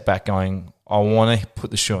taking a step back going, I want to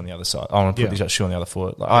put the shoe on the other side. I want to put the shoe on the other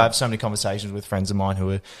foot. Like, I have so many conversations with friends of mine who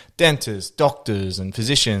are dentists, doctors, and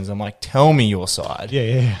physicians. I'm like, tell me your side.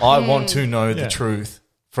 Yeah. I want to know Yeah. the truth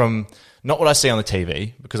from not what I see on the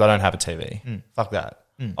TV because I don't have a TV. Fuck that.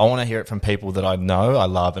 I want to hear it from people that I know, I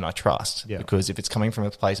love, and I trust. Yeah. Because if it's coming from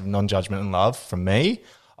a place of non-judgment and love from me,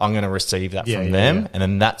 I'm going to receive that Yeah, from yeah, them. yeah. And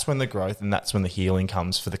then that's when the growth and that's when the healing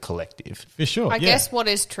comes for the collective. For sure. I guess what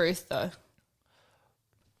is truth, though?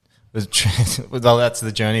 Well, that's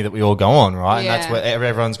the journey that we all go on, right? And that's Yeah. where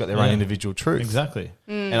everyone's got their own individual truth. Exactly.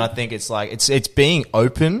 And I think it's like it's being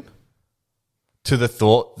open to the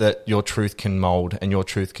thought that your truth can mold and your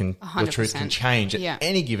truth can 100%. change at Yeah.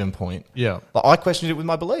 any given point. Yeah. Like, I questioned it with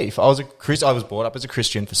my belief. I was brought up as a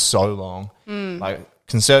Christian for so long, like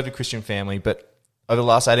conservative Christian family, but over the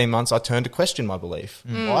last 18 months, I turned to question my belief.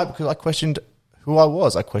 Why? Because I questioned who I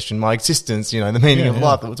was. I questioned my existence, the meaning of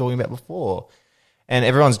life that we were talking about before. And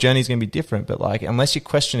everyone's journey is going to be different, but like, unless you're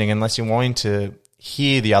questioning, unless you're wanting to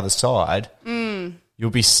hear the other side, you'll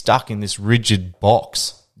be stuck in this rigid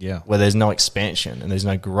box. Yeah. Where there's no expansion and there's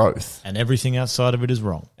no growth. And everything outside of it is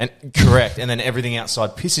wrong. And correct. And then everything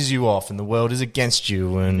outside pisses you off and the world is against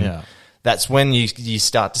you. And that's when you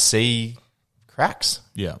start to see cracks.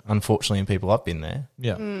 Yeah. Unfortunately, in people, I've been there.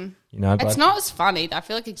 Yeah. But It's not as funny. I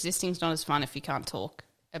feel like existing's not as fun if you can't talk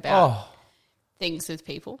about things with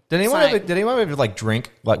people. Did anyone ever like drink,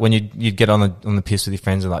 like when you'd get on the piss with your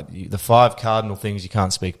friends and like the 5 cardinal things you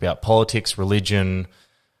can't speak about: politics, religion.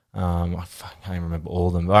 I can't even remember all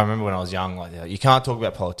of them. But I remember when I was young, like, you can't talk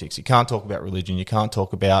about politics, you can't talk about religion, you can't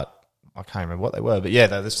talk about, I can't remember what they were, but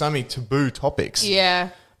there's so many taboo topics. Yeah.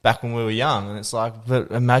 Back when we were young, and it's like,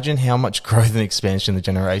 but imagine how much growth and expansion the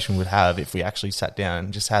generation would have if we actually sat down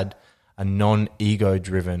and just had a non-ego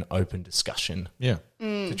driven open discussion. Yeah.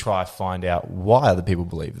 To try to find out why other people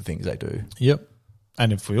believe the things they do. Yep.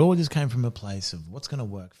 And if we all just came from a place of what's going to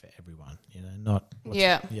work for everyone,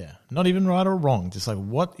 not even right or wrong, just like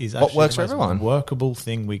what is actually works the for most everyone? Workable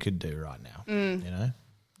thing we could do right now. And I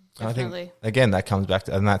Definitely. think, again, that comes back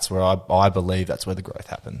to, and that's where I believe that's where the growth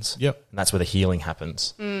happens. Yep. And that's where the healing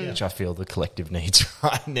happens, which I feel the collective needs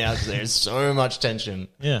right now because there's so much tension.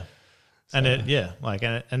 Yeah. And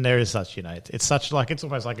and there is such, it's such like, it's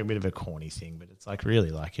almost like a bit of a corny thing, but it's like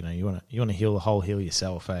really like, you want to heal heal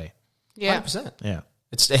yourself, eh? Yeah. 100%. Yeah.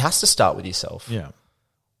 It has to start with yourself. Yeah.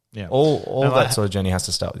 Yeah. All And that like, sort of journey has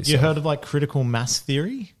to start with You yourself. heard of like critical mass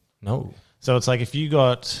theory? No. So it's like if you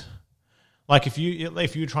got, like if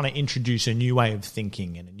you're trying to introduce a new way of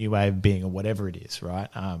thinking and a new way of being or whatever it is, right?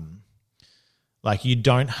 Like you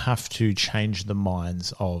don't have to change the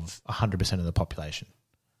minds of 100% of the population,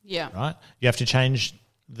 Yeah. right? You have to change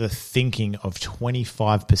the thinking of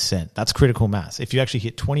 25%. That's critical mass. If you actually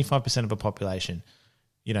hit 25% of a population,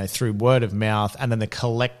 through word of mouth, and then the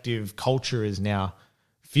collective culture is now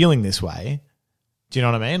feeling this way. Do you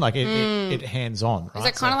know what I mean? Like it hands on. Right? Is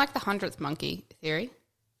it kind of like the 100th monkey theory?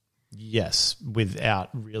 Yes, without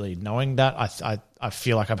really knowing that, I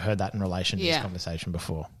feel like I've heard that in relation to this Yeah. conversation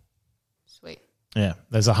before. Sweet. Yeah,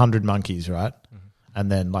 there's 100 monkeys, right? And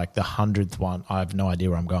then like the 100th one, I have no idea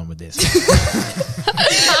where I'm going with this. I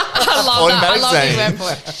love that. I love you went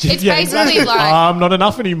for it. It's basically like I'm not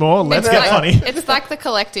enough anymore. Let's it's get like, funny. It's like the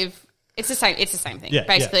collective. It's the same. It's the same thing. Yeah,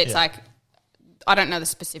 Basically, yeah, it's yeah. like I don't know the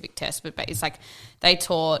specific test, but it's like they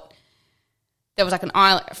taught. There was like an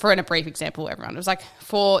island, for a brief example, everyone. It was like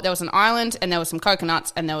there was an island and there was some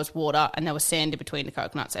coconuts and there was water and there was sand in between the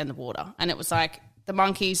coconuts and the water. And it was like the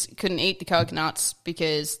monkeys couldn't eat the coconuts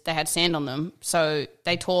because they had sand on them. So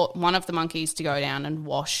they taught one of the monkeys to go down and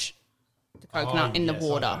wash the coconut in the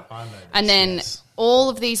water. I know this, And then yes. all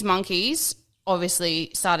of these monkeys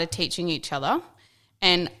obviously started teaching each other.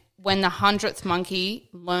 And when the 100th monkey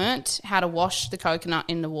learnt how to wash the coconut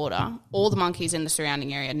in the water, all the monkeys in the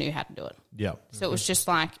surrounding area knew how to do it. Yeah. So it was just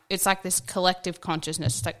like, it's like this collective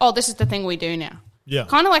consciousness. It's like, oh, this is the thing we do now. Yeah.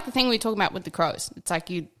 Kind of like the thing we talk about with the crows. It's like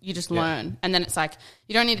you just learn. And then it's like,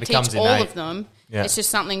 you don't need to Becomes teach all innate. of them. Yeah. It's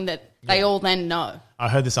just something that they all then know. I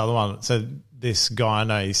heard this other one. So this guy I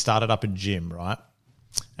know, he started up a gym, right?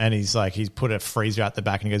 And he's put a freezer out the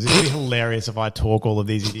back and he goes, it'd be hilarious if I talk all of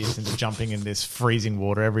these idiots into jumping in this freezing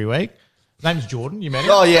water every week. His name's Jordan. You met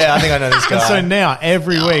him? Oh, yeah, I think I know this guy. And so now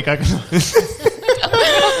every week I can...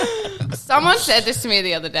 Someone said this to me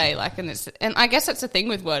the other day, like, and I guess it's a thing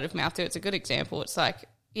with word of mouth too. It's a good example. It's like,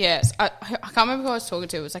 yes, I can't remember who I was talking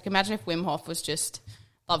to. It was like, imagine if Wim Hof was just,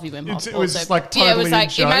 love you, Wim Hof. It was Also, like yeah, it totally was a like,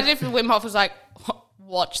 joke. imagine if Wim Hof was like,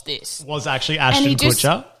 watch this. was actually And Ashton he just-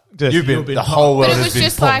 Kutcher. You've been the whole But world it has was been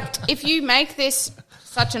just pumped. like, if you make this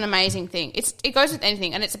such an amazing thing, it goes with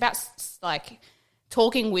anything, and it's about like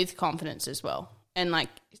talking with confidence as well, and like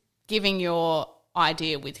giving your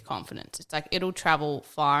idea with confidence. It's like it'll travel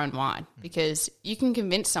far and wide because you can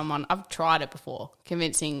convince someone. I've tried it before,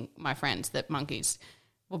 convincing my friends that monkeys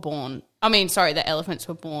were born. that elephants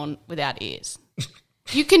were born without ears.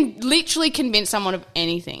 You can literally convince someone of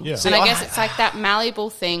anything. Yeah. And See, I guess it's like that malleable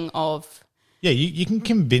thing of. Yeah, you can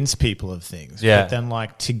convince people of things. Yeah. But then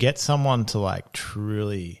like to get someone to like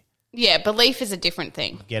truly Yeah, belief is a different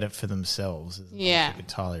thing. get it for themselves is Yeah.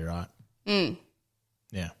 entirely right.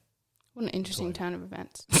 Yeah. What an interesting turn of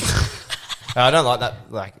events. I don't like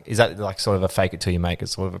that. Like, is that like sort of a fake it till you make it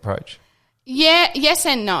sort of approach? Yeah, yes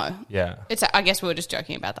and no. Yeah. I guess we were just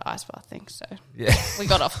joking about the ice bath thing, so Yeah. we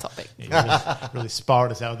got off topic. Really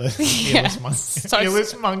sparred us out with those Yeah. earless monkeys. So-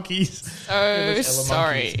 Earless monkeys. So Ella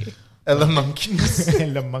sorry. monkeys. Ella monkeys.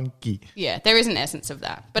 Ella monkey. Yeah, there is an essence of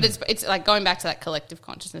that, but it's like going back to that collective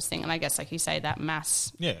consciousness thing, and I guess like you say, that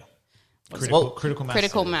mass Yeah. Well, Critical mass.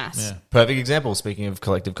 critical theory. mass. Yeah. Perfect example, speaking of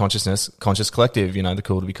collective consciousness, Conscious Collective, you know, the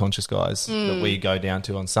Cool to Be Conscious guys that we go down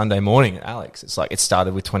to on Sunday morning at Alex. It's like it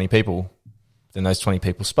started with 20 people. Then those 20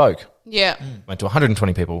 people spoke. Yeah, Went to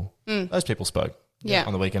 120 people. Those people spoke. Yeah.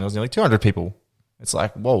 On the weekend, it was nearly 200 people. It's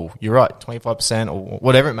like, whoa, you're right, 25% or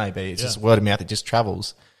whatever it may be. It's just word of mouth. It just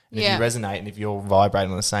travels. And Yeah. if you resonate and if you're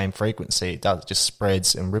vibrating on the same frequency, it does. It just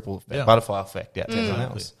spreads and ripple effect, Yeah. butterfly effect out to everyone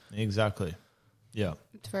else. Exactly. Yeah.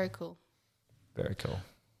 it's very cool. Very cool.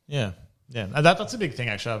 Yeah. Yeah. And that's a big thing,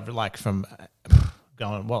 actually. I've like from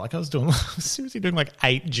going, well, like I was seriously doing like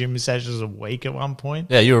 8 gym sessions a week at one point.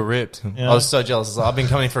 Yeah, you were ripped. Yeah. I was so jealous. I was like, I've been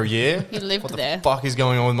coming for a year. You lived What there. the fuck is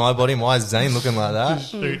going on with my body? Why is Zane looking like that?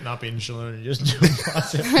 Shooting up insulin and just doing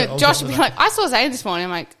bicep curls. Josh would be like, I saw Zane this morning.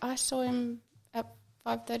 I'm like, I saw him at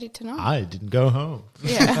 5:30 tonight. I didn't go home.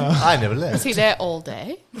 Yeah, I never is left. he there all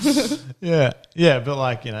day? Yeah. Yeah. But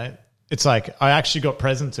like, you know, it's like I actually got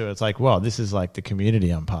present to it. It's like, wow, this is like the community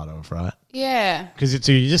I'm part of, right? Yeah, Because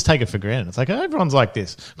you just take it for granted. It's like everyone's like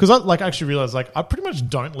this. Because I like actually realized like I pretty much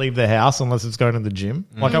don't leave the house unless it's going to the gym.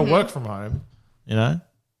 Like I work from home, you know.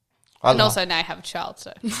 I and love- also now I have a child,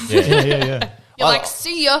 so Yeah, yeah. you're I- like,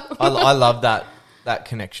 see ya. I love that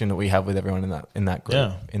connection that we have with everyone in that group,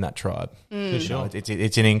 Yeah. in that tribe. For You know, sure.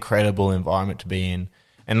 it's an incredible environment to be in,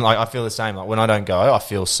 and like I feel the same. Like when I don't go, I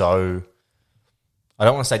feel so. I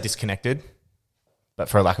don't want to say disconnected, but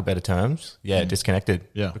for lack of better terms, disconnected.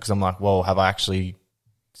 Yeah. because I'm like, well, have I actually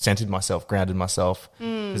centered myself, grounded myself?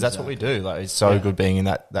 Because that's what we do. Like it's so good being in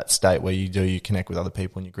that state where you connect with other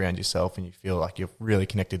people and you ground yourself and you feel like you're really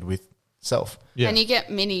connected with self. Yeah. And you get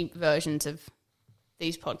mini versions of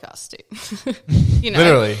these podcasts too. You know,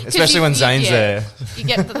 Literally, 'Cause especially when Zane's there. You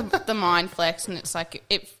get the mind flex, and it's like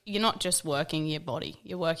you're not just working your body,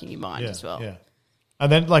 you're working your mind as well. Yeah.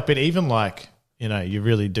 And then like, but even like, you know, you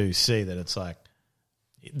really do see that it's like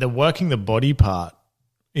the working the body part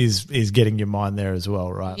is getting your mind there as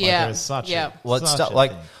well, right? Yeah. Like there's such Yeah. a, Well, it's such a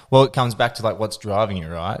like, thing. well, it comes back to like what's driving you,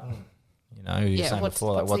 right? You know, you were Yeah, saying what's-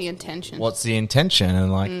 before, like what's the intention? What's the intention?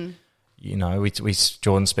 And like, you know, we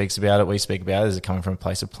Jordan speaks about it. We speak about it. Is it coming from a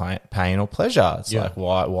place of pain or pleasure? It's Yeah. like,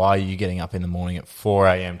 why are you getting up in the morning at 4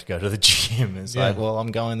 a.m. to go to the gym? It's Yeah. like, well,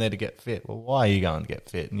 I'm going there to get fit. Well, why are you going to get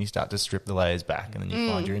fit? And you start to strip the layers back, and then you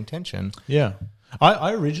find your intention. Yeah.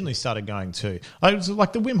 I originally started going too. I was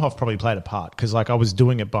like the Wim Hof probably played a part because like I was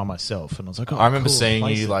doing it by myself and I was like, oh, I remember cool, seeing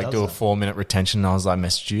place you that like does do a that. 4-minute retention. And I was like,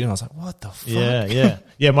 messaged you, and I was like, what the fuck?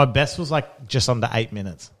 Yeah. My best was like just under 8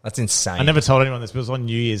 minutes. That's insane. I never told anyone this, but it was on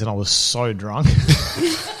New Year's and I was so drunk.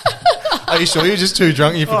 Are you sure you're just too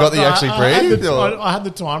drunk and you forgot that you actually breathed? or- I had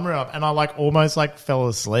the timer up and I like almost like fell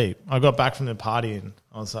asleep. I got back from the party and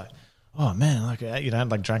I was like, oh man, like, you know,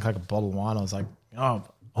 like drank like a bottle of wine. I was like, oh,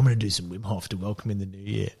 I'm going to do some Wim Hof to welcome in the new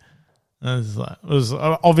year. And it was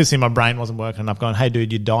obviously my brain wasn't working enough going, hey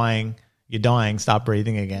dude, you're dying, start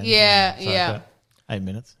breathing again. Yeah, So, yeah. 8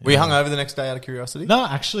 minutes. Were you hungover the next day out of curiosity? No,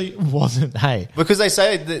 actually it wasn't. Hey. Because they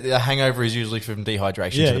say that the hangover is usually from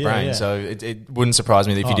dehydration Yeah, to the yeah, brain. yeah. So it wouldn't surprise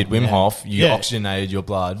me that if you Oh, did Wim man. Hof, you Yeah. oxygenated your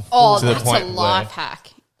blood. Oh, to the that's point a where- life hack.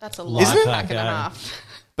 That's a life Isn't it? hack and a Yeah. half.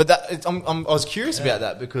 But that I was curious about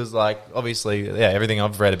that because, like, obviously, everything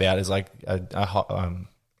I've read about is like a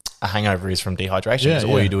hangover is from dehydration. Yeah, so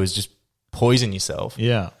all yeah. you do is just poison yourself.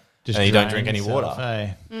 Yeah. Just And you don't drain drink any yourself, water.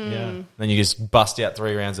 Hey. Yeah. Then you just bust out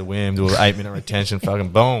 3 rounds of Wim, do an 8-minute retention, fucking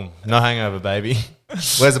boom, no hangover, baby.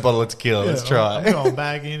 Where's a bottle of tequila? Let's I'm try. going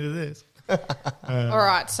back into this. All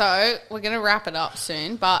right, so we're going to wrap it up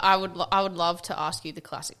soon, but I would love to ask you the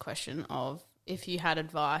classic question of if you had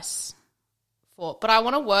advice for, but I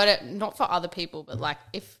want to word it not for other people, but like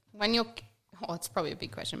if when you're, it's probably a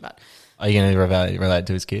big question, but Are you going to relate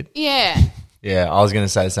to his kid? yeah, Yeah, I was going to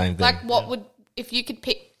say the same thing. like what would, if you could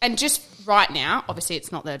pick, and just right now, obviously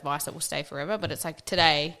it's not the advice that will stay forever, but it's like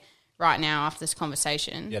today, right now after this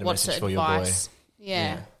conversation, You had a what's the message for your boy. advice?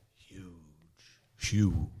 Yeah,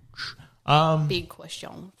 Huge. big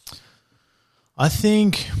question. I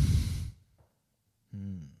think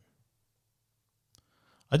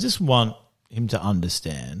I just want him to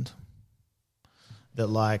understand that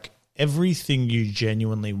like everything you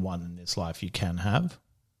genuinely want in this life you can have.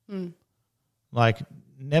 Like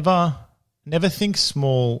never think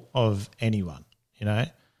small of anyone, you know?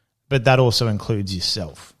 But that also includes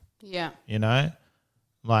yourself, Yeah, you know?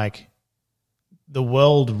 Like the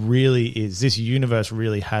world really is, this universe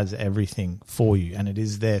really has everything for you, and it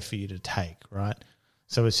is there for you to take, right?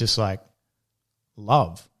 So it's just like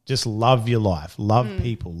love. Just love your life. Love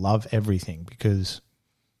people. Love everything, because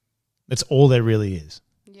it's all there really is.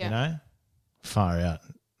 Yeah. You know? Far out.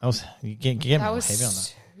 You get That more was heavy on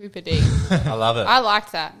that. super deep. I love it. I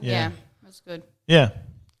liked that. Yeah. Yeah. That's good. Yeah.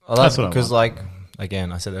 I love That's it what I because, want. like,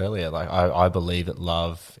 again, I said earlier, like, I believe that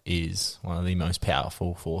love is one of the most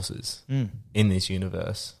powerful forces in this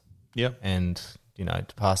universe. Yep. And, you know,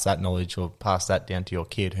 to pass that knowledge or pass that down to your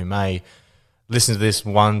kid who may listen to this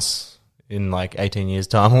once in like 18 years'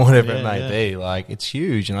 time or whatever it may be, like, it's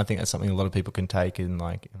huge. And I think that's something a lot of people can take and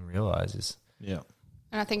like and realize is. Yeah.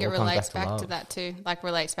 And I think it All comes relates back to back to love. that too. Like,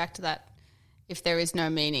 relates back to that. If there is no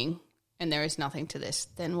meaning and there is nothing to this,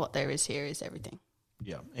 then what there is here is everything.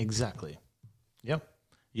 Yeah, exactly. Yep.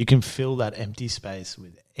 You can fill that empty space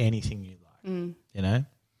with anything you like, you know?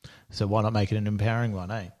 So why not make it an empowering one,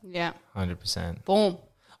 eh? Yeah. 100%. Boom.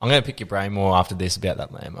 I'm going to pick your brain more after this about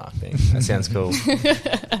that landmark thing. That sounds cool.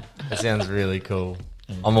 That sounds really cool.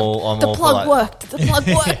 I'm all The for plug like, worked. The plug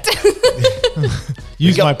worked.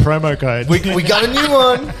 Use my promo code. We got a new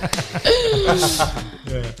one.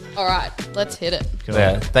 All right. Let's hit it. Cool.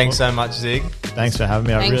 Yeah, thanks so much, Zig. Thanks for having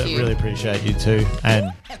me. I Thank really, you. really appreciate you too,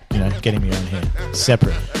 and you know, getting me on here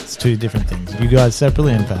separate. It's two different things. You guys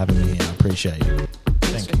separately, and for having me here, I appreciate you.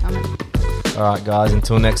 Thanks Thank for coming. All right, guys,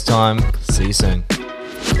 until next time, see you soon.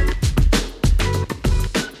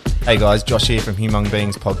 Hey guys, Josh here from Humong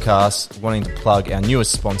Beings Podcast, wanting to plug our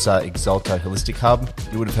newest sponsor, Exalto Holistic Hub.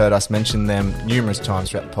 You would have heard us mention them numerous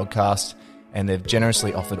times throughout the podcast, and they've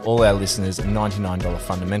generously offered all our listeners a $99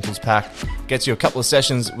 fundamentals pack. Gets you a couple of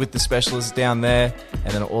sessions with the specialists down there,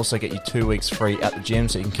 and then it'll also get you 2 weeks free at the gym,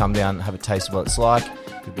 so you can come down and have a taste of what it's like.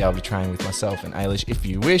 You'll be able to train with myself and Ailish if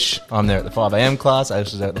you wish. I'm there at the 5 a.m. class,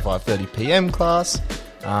 Ailish is there at the 5:30 p.m. class.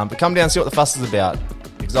 But come down and see what the fuss is about.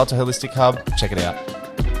 Exalto Holistic Hub, check it out.